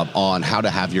on how to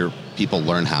have your people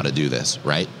learn how to do this,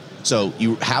 right? So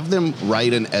you have them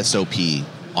write an SOP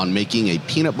on making a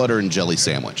peanut butter and jelly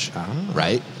sandwich,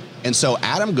 right? And so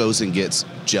Adam goes and gets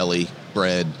jelly,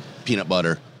 bread, peanut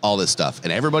butter, all this stuff.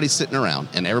 And everybody's sitting around,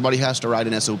 and everybody has to write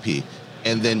an SOP.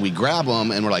 And then we grab them,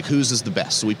 and we're like, whose is the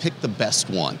best? So we pick the best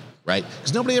one, right?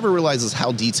 Because nobody ever realizes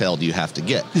how detailed you have to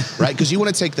get, right? Because you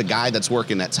want to take the guy that's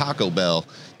working at Taco Bell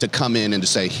to come in and to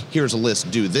say, here's a list,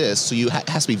 do this. So you it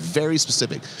has to be very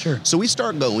specific. Sure. So we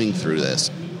start going through this,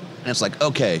 and it's like,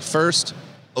 okay, first,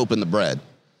 open the bread.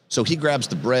 So he grabs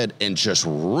the bread and just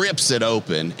rips it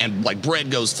open, and like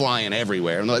bread goes flying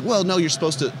everywhere. And they're like, well, no, you're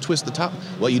supposed to twist the top.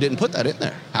 Well, you didn't put that in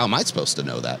there. How am I supposed to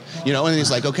know that? And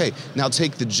he's like, okay, now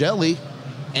take the jelly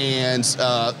and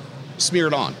smear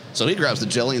it on. So he grabs the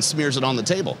jelly and smears it on the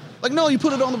table. Like, no, you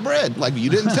put it on the bread. Like, you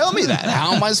didn't tell me that.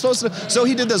 How am I supposed to? So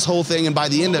he did this whole thing, and by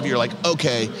the end of it, you're like,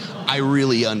 okay, I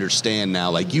really understand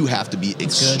now. Like, you have to be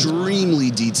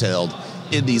extremely detailed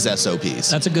in these SOPs.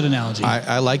 That's a good analogy.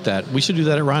 I like that. We should do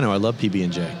that at Rhino. I love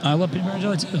PB&J. I love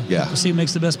PB&J too. Yeah. We'll see who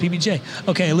makes the best PB&J.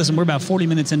 Okay, listen, we're about 40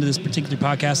 minutes into this particular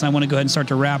podcast, and I want to go ahead and start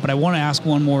to wrap, but I want to ask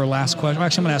one more last question.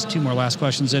 Actually, I'm going to ask 2 more last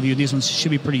questions of you. These ones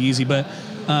should be pretty easy, but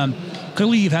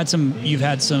clearly you've had some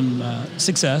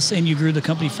success, and you grew the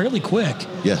company fairly quick.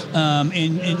 Yeah.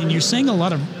 And you're saying a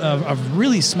lot of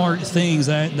really smart things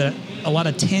that a lot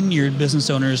of tenured business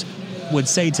owners would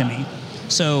say to me.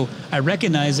 So I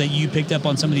recognize that you picked up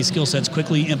on some of these skill sets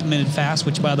quickly, implemented fast,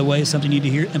 which, by the way, is something you need to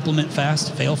hear. Implement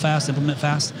fast, fail fast, implement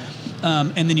fast.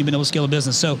 and then you've been able to scale a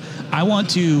business. So I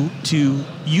want you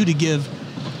to give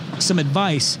some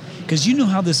advice, because you know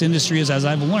how this industry is, as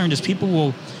I've learned, is people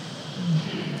will,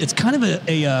 it's kind of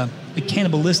a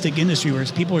cannibalistic industry where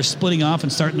people are splitting off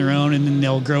and starting their own, and then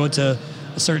they'll grow it to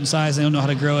a certain size. They don't know how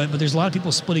to grow it, but there's a lot of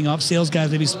people splitting off. Sales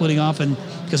guys maybe splitting off, and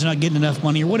because they're not getting enough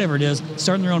money or whatever it is,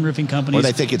 starting their own roofing companies. Or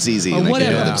they think it's easy. Or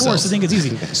whatever. Of course, they think it's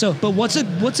easy. So, but what's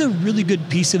a really good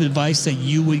piece of advice that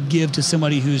you would give to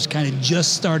somebody who's kind of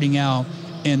just starting out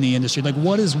in the industry? Like,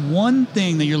 what is one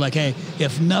thing that you're like, hey,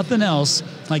 if nothing else,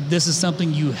 like this is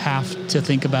something you have to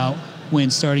think about when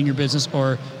starting your business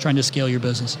or trying to scale your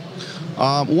business?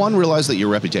 One, realize that your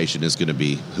reputation is going to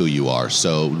be who you are.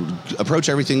 So approach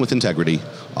everything with integrity.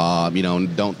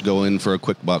 Don't go in for a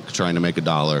quick buck trying to make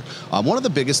 $1. One of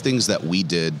the biggest things that we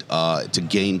did to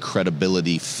gain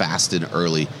credibility fast and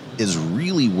early is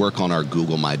really work on our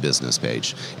Google My Business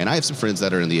page. And I have some friends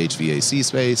that are in the HVAC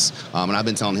space, and I've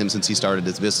been telling him since he started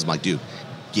his business, I'm like, dude,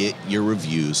 get your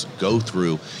reviews, go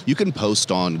through. You can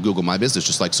post on Google My Business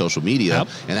just like social media, yep.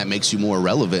 and that makes you more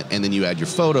relevant. And then you add your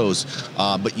photos,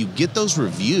 but you get those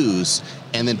reviews,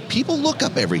 and then people look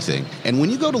up everything. And when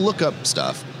you go to look up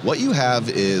stuff, what you have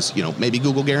is, maybe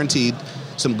Google guaranteed,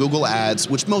 some Google ads,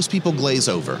 which most people glaze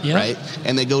over, yep. right?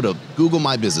 And they go to Google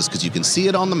My Business because you can see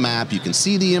it on the map, you can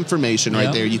see the information right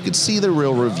yep. there, you can see the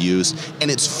real reviews, and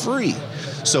it's free.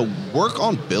 So work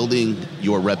on building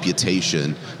your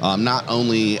reputation, not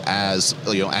only as,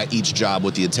 at each job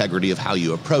with the integrity of how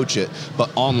you approach it,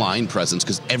 but online presence,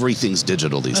 because everything's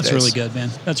digital these days. That's really good, man.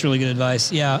 That's really good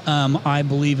advice. Yeah, I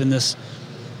believe in this.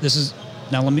 This is,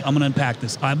 now I'm going to unpack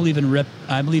this. I believe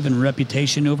in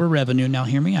reputation over revenue. Now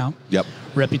hear me out. Yep.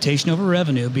 Reputation over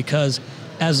revenue, because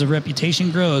as the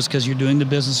reputation grows, because you're doing the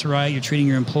business right, you're treating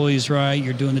your employees right,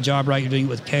 you're doing the job right, you're doing it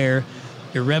with care,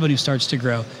 your revenue starts to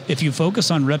grow. If you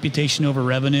focus on reputation over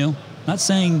revenue, not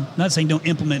saying don't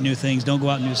implement new things, don't go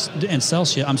out and sell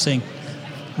shit. I'm saying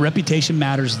reputation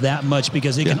matters that much,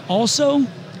 because it can also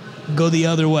go the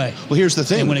other way. Well, here's the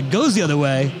thing. And when it goes the other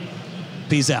way,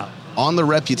 peace out. On the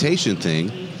reputation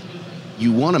thing,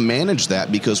 you want to manage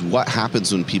that, because what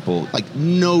happens when people,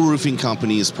 no roofing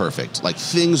company is perfect.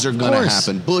 Things are going to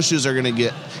happen. Bushes are going to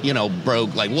get, broke,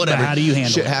 whatever. But how do you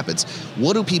handle shit it? Happens.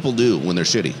 What do people do when they're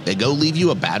shitty? They go leave you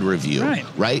a bad review,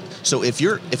 right? So if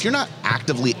you're not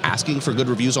actively asking for good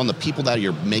reviews on the people that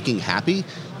you're making happy,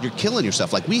 you're killing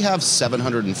yourself. We have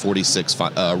 746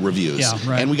 reviews,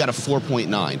 and we got a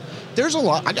 4.9. There's a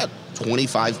lot. I got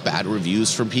 25 bad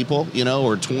reviews from people,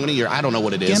 or 20, or I don't know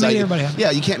what it is. Can't make everybody happy.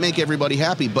 Yeah, you can't make everybody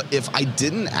happy. But if I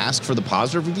didn't ask for the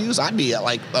positive reviews, I'd be at a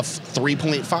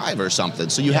 3.5 or something.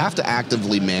 So you have to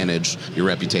actively manage your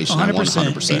reputation.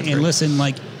 100%. And listen,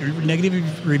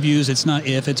 negative reviews, it's not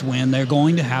if, it's when. They're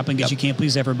going to happen, because you can't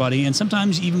please everybody. And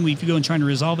sometimes even if you go and trying to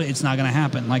resolve it, it's not going to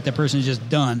happen. That person is just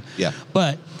done. Yeah.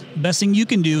 But best thing you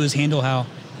can do is handle how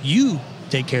you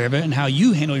take care of it and how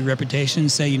you handle your reputation.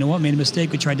 Say, you know what, made a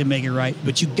mistake, we tried to make it right,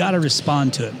 but you got to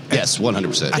respond to it. Yes,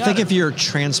 100%. I think if you're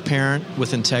transparent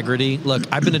with integrity, look,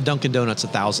 I've been to Dunkin' Donuts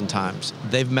 1,000 times.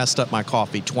 They've messed up my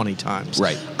coffee 20 times.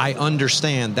 Right. I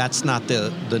understand that's not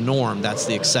the norm, that's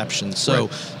the exception. So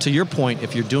to your point,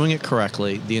 if you're doing it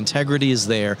correctly, the integrity is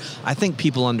there. I think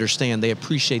people understand, they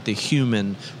appreciate the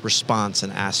human response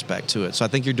and aspect to it. So I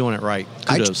think you're doing it right.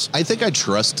 Kudos. I think I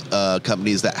trust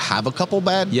companies that have a couple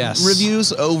bad reviews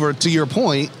over, to your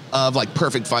point, of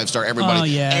perfect 5-star.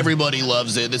 Everybody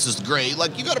loves it. This is great.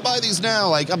 You got to buy these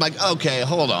now. I'm okay,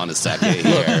 hold on a second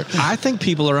here. I think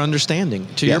people are understanding,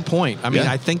 to your point. I mean,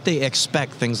 I think they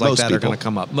expect things like Most that people. are going to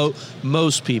come up.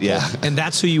 Most people. Yeah. And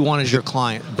that's who you want as your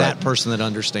client, that person that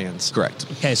understands. Correct.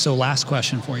 Okay, so last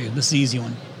question for you. This is the easy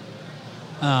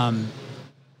one.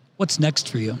 What's next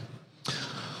for you?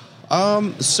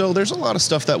 So there's a lot of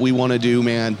stuff that we want to do,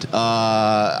 man.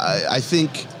 I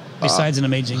think... Besides an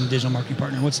amazing digital marketing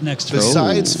partner, what's next for you?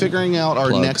 Besides figuring out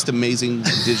our next amazing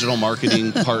digital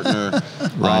marketing partner,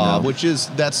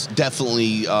 that's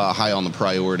definitely high on the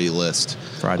priority list.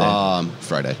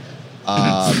 Friday.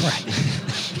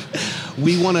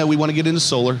 We want to get into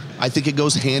solar. I think it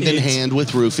goes hand in hand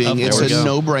with roofing. It's a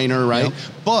no-brainer, right? Yep.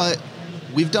 But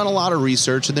we've done a lot of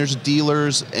research, and there's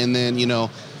dealers, and then you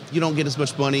don't get as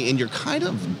much money, and you're kind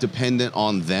of dependent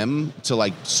on them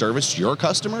to service your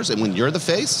customers, and when you're the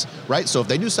face, right? So if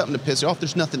they do something to piss you off,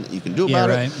 there's nothing that you can do about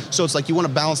it. So it's you want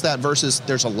to balance that versus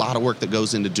there's a lot of work that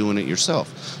goes into doing it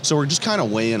yourself. So we're just kind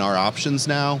of weighing our options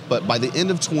now, but by the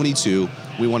end of 22,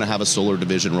 we want to have a solar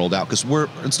division rolled out, because we're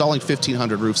installing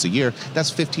 1,500 roofs a year.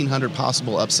 That's 1,500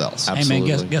 possible upsells. Absolutely.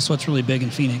 Hey man, guess what's really big in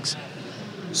Phoenix?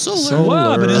 Solar.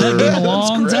 Wow, I've been in that game a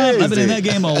long time. I've been in that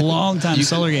game a long time.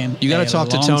 Solar game. You got to talk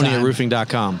to Tony at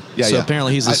roofing.com. Yeah, so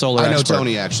apparently he's a solar expert. I know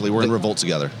Tony, actually. We're in Revolt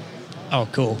together. Oh,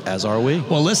 cool. As are we.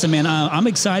 Well, listen, man, I'm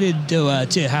excited to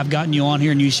have gotten you on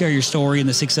here and you share your story and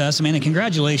the success, man. And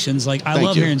congratulations. Like, I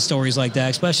love hearing stories like that,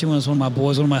 especially when it's one of my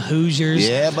boys, one of my Hoosiers.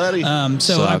 Yeah, buddy.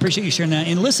 So I appreciate you sharing that.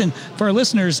 And listen, for our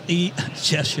listeners,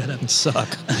 Jeff, shut up.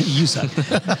 Suck. You suck.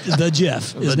 The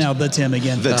Jeff is now the Tim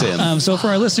again. The Tim. So for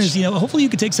our listeners, hopefully you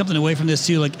can take something away from this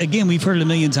too. Like, again, we've heard it a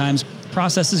million times.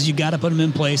 Processes, you got to put them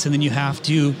in place, and then you have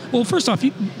to. Well, first off,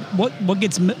 what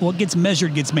gets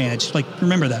measured gets managed. Like,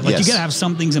 remember that. Like, you got to have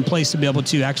some things in place to be able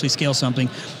to actually scale something.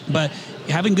 But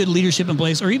having good leadership in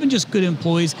place, or even just good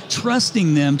employees,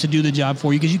 trusting them to do the job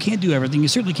for you, because you can't do everything. You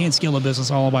certainly can't scale a business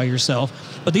all by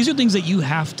yourself. But these are things that you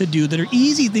have to do that are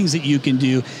easy things that you can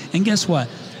do. And guess what?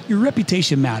 Your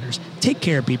reputation matters. Take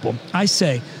care of people. I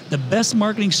say the best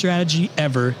marketing strategy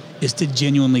ever is to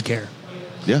genuinely care.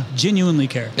 Yeah. Genuinely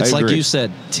care. It's like you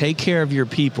said, take care of your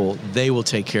people, they will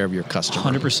take care of your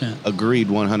customer. 100%. Agreed,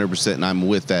 100%, and I'm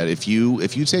with that. If you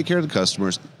take care of the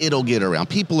customers, it'll get around.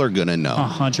 People are going to know.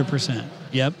 100%.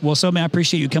 Yep. Well, so, man, I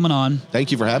appreciate you coming on.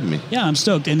 Thank you for having me. Yeah, I'm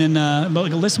stoked. And then,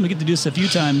 listen, we get to do this a few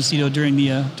times, during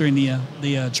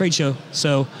the trade show.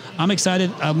 So I'm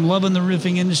excited. I'm loving the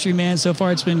roofing industry, man. So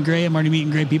far, it's been great. I'm already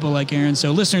meeting great people like Aaron. So,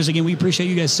 listeners, again, we appreciate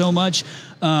you guys so much.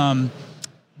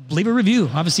 Leave a review.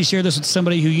 Obviously, share this with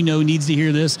somebody who needs to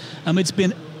hear this. It's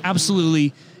been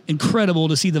absolutely incredible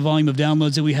to see the volume of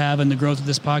downloads that we have and the growth that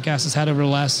this podcast has had over the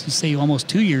last, say, almost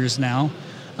 2 years now.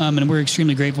 And we're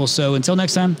extremely grateful. So until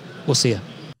next time, we'll see you.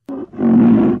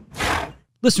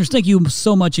 Listeners, thank you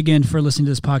so much again for listening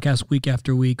to this podcast week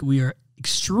after week. We are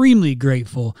extremely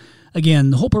grateful.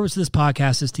 Again, the whole purpose of this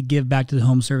podcast is to give back to the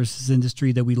home services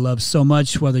industry that we love so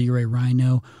much, whether you're a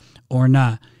Rhino or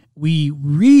not. We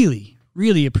really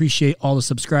appreciate all the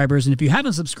subscribers. And if you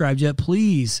haven't subscribed yet,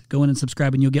 please go in and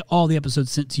subscribe and you'll get all the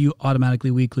episodes sent to you automatically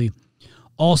weekly.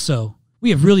 Also, we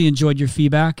have really enjoyed your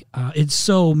feedback. It's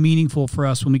so meaningful for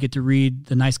us when we get to read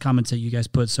the nice comments that you guys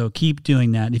put. So keep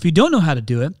doing that. And if you don't know how to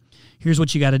do it, here's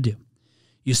what you got to do.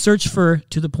 You search for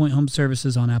To The Point Home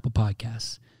Services on Apple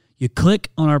Podcasts. You click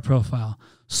on our profile,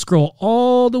 scroll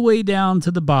all the way down to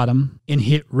the bottom and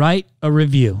hit write a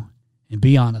review. And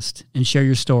be honest and share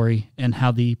your story and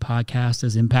how the podcast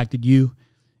has impacted you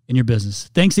and your business.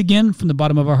 Thanks again from the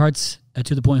bottom of our hearts at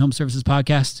To The Point Home Services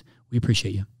Podcast. We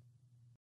appreciate you.